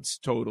sides,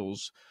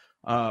 totals,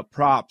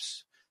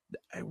 props,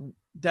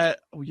 that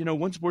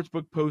one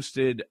sportsbook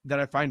posted that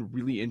I find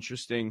really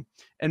interesting,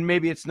 and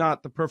maybe it's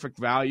not the perfect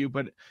value,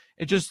 but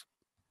it just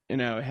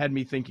had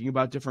me thinking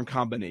about different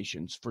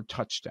combinations for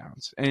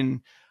touchdowns.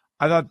 And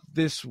I thought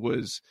this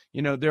was,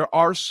 there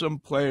are some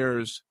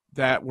players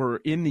that were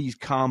in these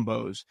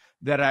combos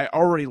that I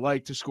already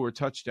like to score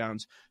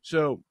touchdowns.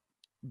 So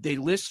they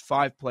list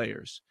 5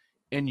 players,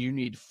 and you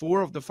need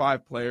 4 of the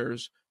 5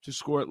 players to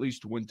score at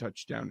least 1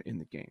 touchdown in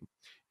the game.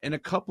 And a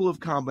couple of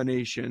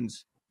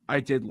combinations I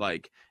did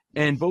like,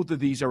 and both of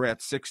these are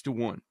at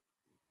 6-1.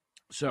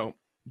 So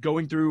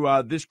going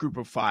through this group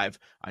of 5,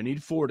 I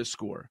need 4 to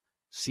score.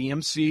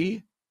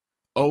 CMC,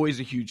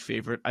 always a huge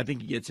favorite. I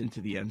think he gets into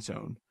the end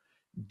zone.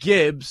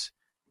 Gibbs,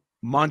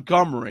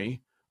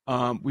 Montgomery,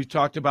 we've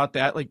talked about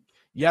that. Like,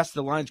 yes,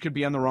 the Lions could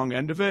be on the wrong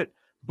end of it,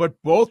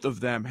 but both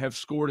of them have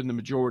scored in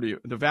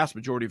the vast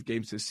majority of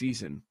games this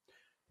season.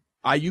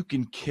 Ayuk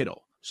and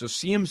Kittle. So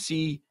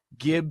CMC,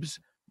 Gibbs,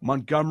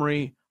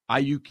 Montgomery,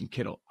 Ayuk and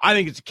Kittle. I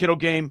think it's a Kittle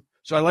game,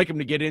 so I like him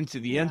to get into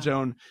the end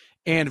zone.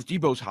 And if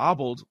Debo's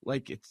hobbled,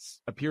 like it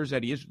appears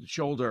that he is with the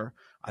shoulder,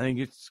 I think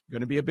it's going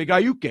to be a big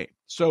Ayuk game.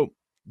 So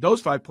those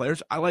 5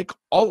 players, I like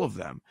all of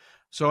them.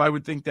 So I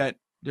would think that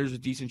there's a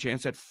decent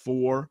chance that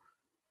 4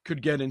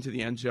 could get into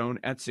the end zone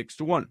at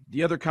 6-1.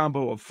 The other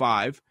combo of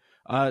 5,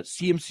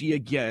 CMC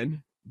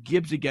again,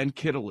 Gibbs again,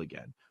 Kittle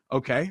again.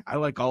 Okay, I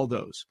like all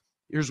those.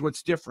 Here's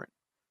what's different.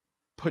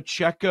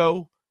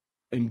 Pacheco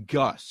and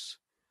Gus.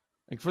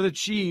 Like for the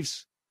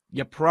Chiefs,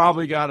 you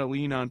probably got to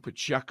lean on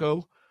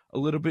Pacheco a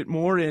little bit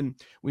more, and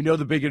we know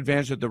the big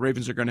advantage that the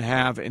Ravens are going to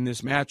have in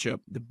this matchup.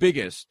 The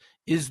biggest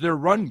is their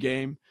run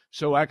game,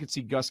 so I could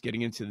see Gus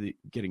getting into the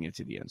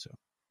end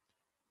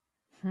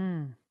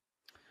zone.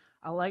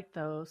 I like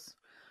those.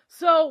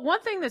 So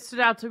one thing that stood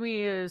out to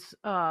me is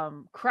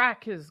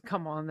Crack has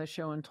come on the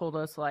show and told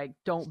us, like,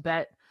 don't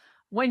bet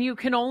when you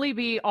can only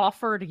be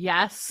offered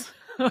yes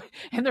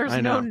and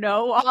there's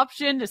no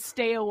option to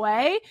stay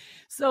away.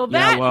 So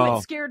that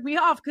scared me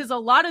off, because a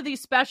lot of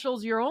these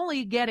specials you're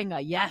only getting a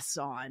yes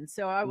on.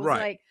 So I was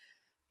like,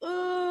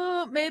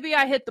 maybe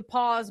I hit the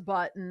pause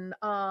button.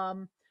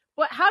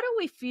 But how do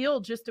we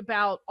feel just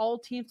about all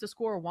teams to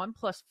score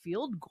 1+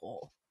 field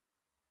goal?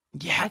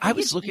 Yeah, I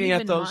was looking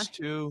at those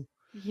too.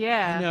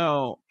 Yeah.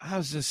 No, I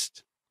was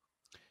just,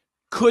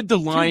 could the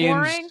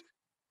Lions?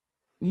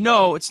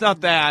 No, it's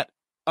not that.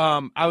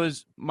 I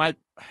was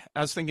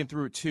thinking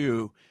through it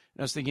too,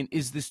 and I was thinking,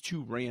 is this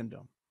too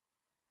random?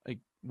 Like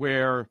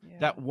where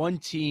that one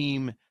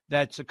team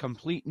that's a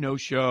complete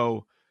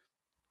no-show,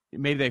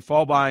 maybe they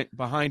fall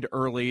behind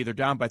early, they're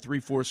down by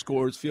 3-4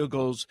 scores, field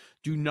goals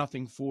do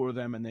nothing for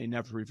them, and they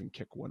never even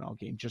kick one all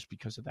game just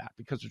because of that.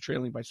 Because they're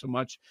trailing by so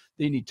much,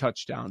 they need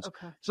touchdowns.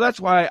 Okay. So that's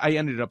why I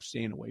ended up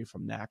staying away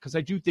from that, because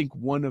I do think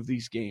one of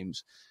these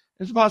games,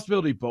 there's a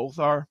possibility both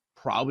are.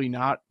 Probably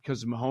not,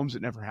 because of Mahomes,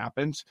 it never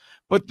happens.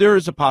 But there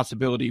is a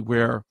possibility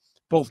where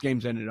both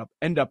games end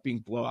up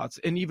being blowouts.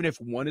 And even if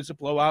one is a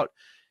blowout,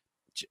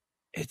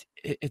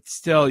 it's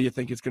still, you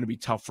think it's going to be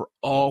tough for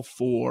all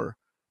 4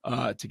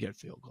 to get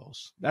field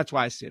goals. That's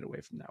why I stayed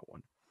away from that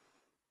one.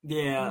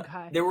 Yeah,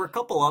 okay. There were a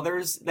couple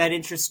others that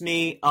interest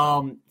me.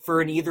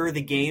 For in either of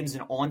the games,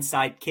 an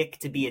onside kick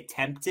to be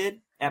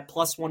attempted at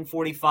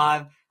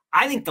 +145.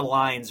 I think the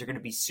Lions are going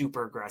to be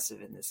super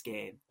aggressive in this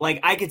game.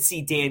 Like, I could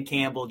see Dan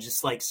Campbell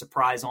just like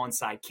surprise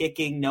onside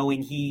kicking,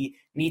 knowing he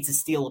needs to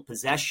steal a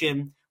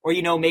possession. Or,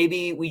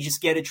 maybe we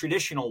just get a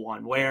traditional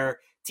one where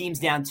team's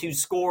down 2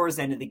 scores,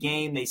 end of the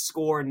game, they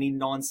score and need an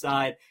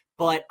onside.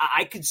 But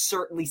I could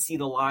certainly see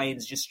the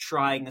Lions just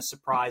trying a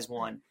surprise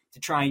one to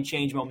try and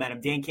change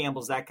momentum. Dan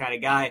Campbell's that kind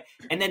of guy.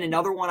 And then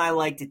another one I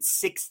liked at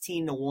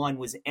 16-1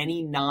 was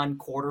any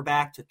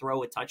non-quarterback to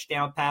throw a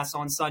touchdown pass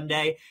on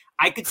Sunday.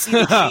 I could see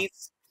the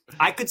Chiefs.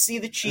 I could see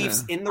the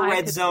Chiefs in the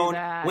red zone.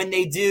 When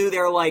they do,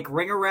 they're like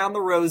ring around the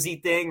rosy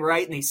thing,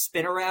 right? And they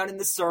spin around in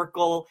the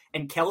circle,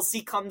 and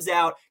Kelsey comes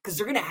out because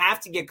they're going to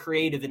have to get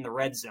creative in the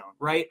red zone,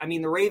 right? I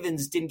mean, the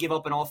Ravens didn't give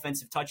up an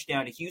offensive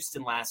touchdown to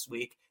Houston last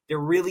week. They're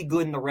really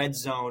good in the red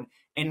zone,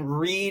 and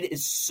Reed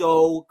is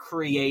so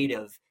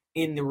creative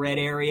in the red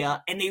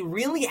area, and they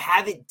really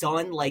haven't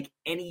done like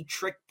any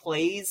trick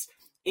plays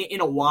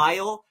in a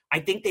while. I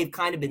think they've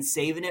kind of been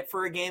saving it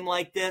for a game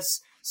like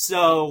this.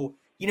 So,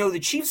 the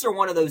Chiefs are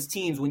one of those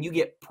teams when you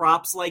get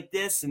props like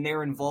this and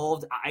they're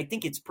involved, I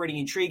think it's pretty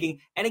intriguing.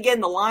 And again,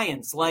 the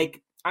Lions, I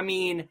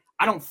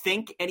don't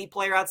think any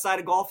player outside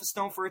of Golf is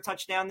thrown for a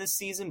touchdown this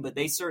season, but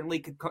they certainly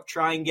could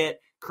try and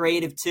get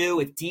creative too.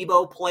 If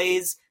Debo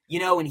plays,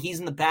 and he's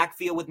in the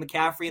backfield with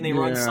McCaffrey and they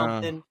run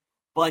something.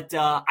 But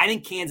I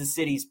think Kansas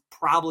City's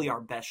probably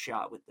our best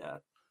shot with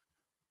that.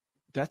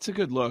 That's a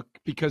good look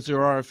because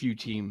there are a few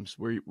teams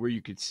where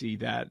you could see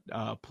that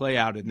play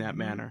out in that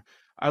manner.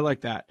 I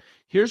like that.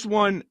 Here's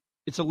one.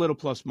 It's a little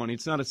plus money.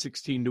 It's not a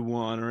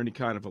 16-1 or any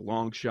kind of a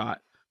long shot,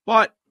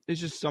 but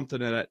it's just something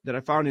that I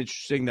found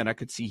interesting that I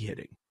could see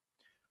hitting.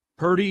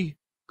 Purdy,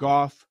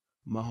 Goff,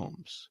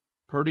 Mahomes.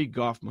 Purdy,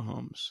 Goff,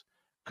 Mahomes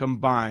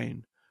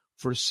combine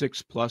for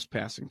 6+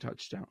 passing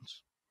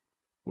touchdowns.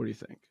 What do you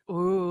think?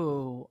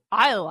 Ooh,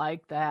 I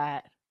like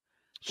that.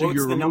 So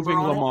you're removing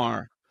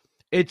Lamar.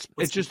 It's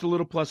just a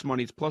little plus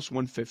money. It's plus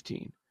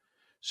 115.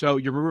 So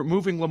you're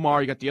removing Lamar.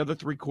 You got the other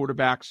 3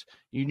 quarterbacks.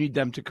 You need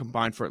them to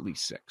combine for at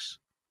least 6.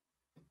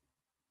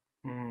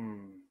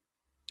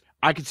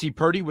 I could see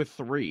Purdy with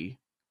 3,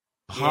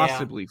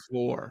 possibly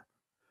 4.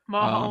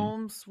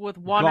 Mahomes with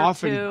 1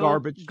 Goff or 2. And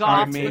garbage Goff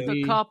time, with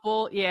maybe. a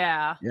couple.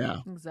 Yeah. Yeah.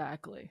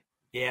 Exactly.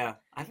 Yeah,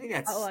 I think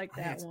that's. I like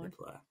that one. Good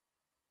play.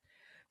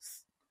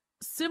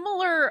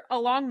 Similar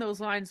along those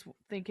lines,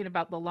 thinking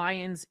about the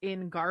Lions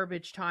in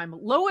garbage time,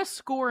 lowest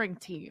scoring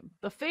team.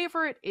 The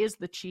favorite is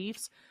the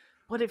Chiefs,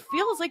 but it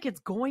feels like it's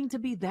going to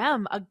be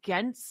them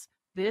against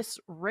this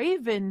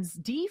Ravens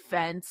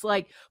defense.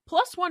 Like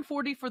plus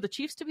 140 for the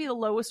Chiefs to be the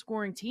lowest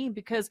scoring team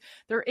because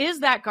there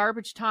is that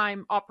garbage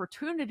time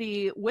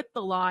opportunity with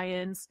the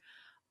Lions.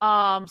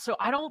 So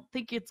I don't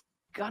think it's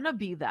gonna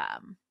be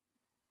them.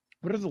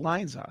 What are the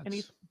Lions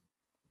odds?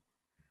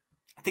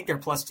 I think they're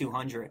plus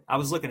 200. I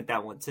was looking at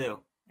that one too,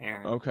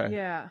 Aaron. Okay.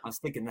 Yeah. I was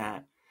thinking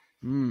that.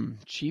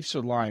 Chiefs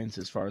or Lions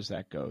as far as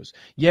that goes.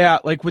 Yeah,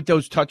 like with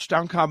those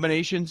touchdown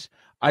combinations,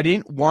 I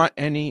didn't want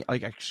any,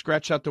 I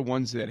scratched out the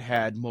ones that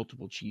had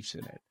multiple Chiefs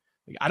in it.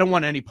 I don't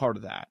want any part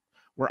of that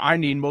where I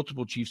need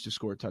multiple Chiefs to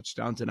score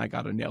touchdowns and I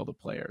got to nail the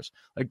players.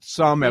 Like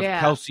some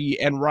have Kelsey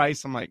and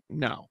Rice. I'm like,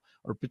 no.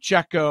 Or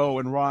Pacheco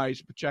and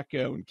Rice,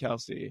 Pacheco and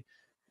Kelsey.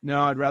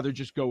 No, I'd rather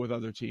just go with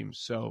other teams.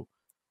 So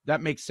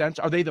that makes sense.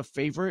 Are they the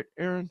favorite,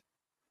 Aaron?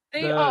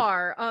 They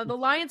are. The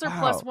Lions are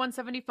plus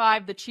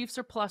 175. The Chiefs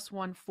are plus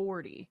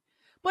 140.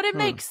 But it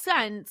makes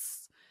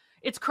sense.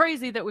 It's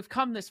crazy that we've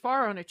come this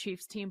far on a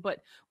Chiefs team,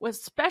 but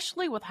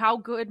especially with how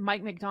good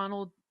Mike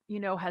McDonald,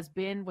 has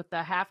been with the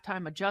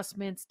halftime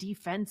adjustments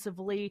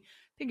defensively,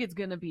 I think it's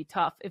going to be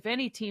tough. If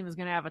any team is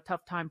going to have a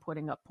tough time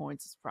putting up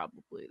points, it's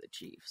probably the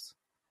Chiefs.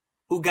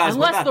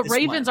 Unless the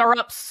Ravens are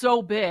up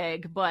so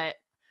big, but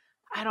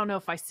I don't know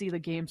if I see the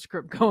game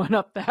script going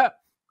up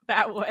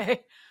that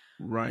way.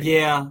 Right.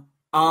 Yeah.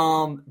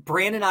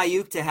 Brandon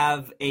Ayuk to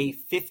have a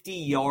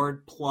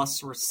 50-yard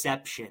plus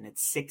reception at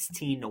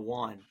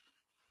 16-1.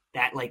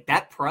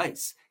 That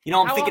price.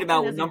 I'm thinking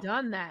about has he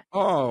done that.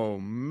 Oh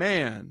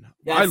man,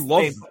 I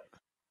love that.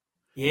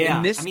 Yeah,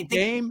 in this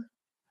game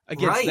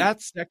against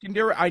that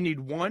secondary, I need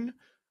one.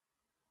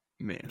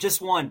 Man,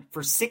 just one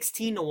for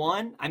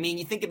 16-1. I mean,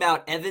 you think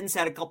about Evans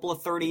had a couple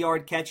of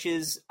 30-yard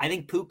catches. I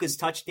think Puka's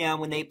touchdown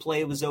when they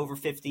played was over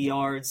 50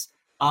 yards.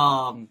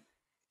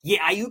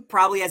 Ayuk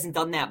probably hasn't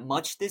done that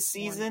much this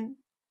season,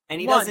 and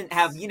he doesn't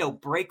have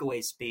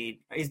breakaway speed.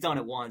 He's done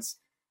it once.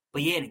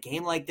 But in a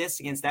game like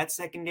this against that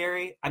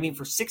secondary, I mean,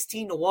 for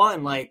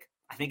 16-1,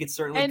 I think it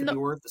certainly could be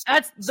worth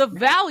it. The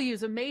value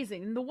is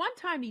amazing. And the one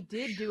time he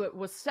did do it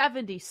was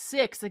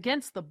 76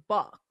 against the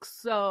Bucks.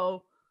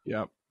 So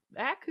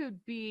that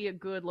could be a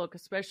good look,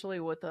 especially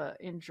with an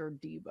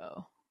injured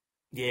Debo.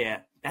 Yeah,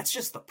 that's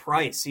just the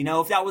price.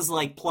 If that was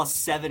plus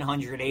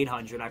 700,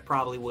 800, I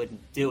probably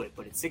wouldn't do it.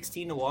 But at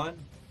 16-1.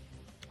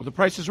 Well, the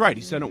price is right.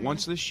 He said it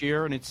once this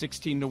year, and it's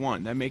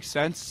 16-1. That makes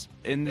sense.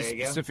 In this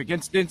specific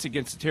instance,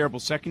 against a terrible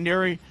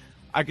secondary,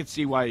 I could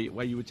see why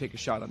you would take a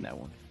shot on that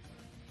one.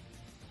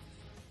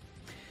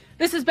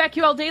 This is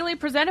BetQL Daily,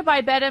 presented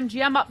by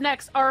BetMGM. Up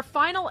next, our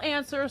final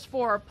answers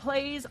for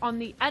plays on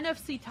the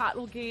NFC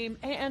title game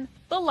and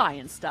the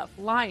Lions stuff.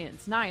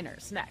 Lions,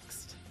 Niners,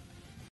 next.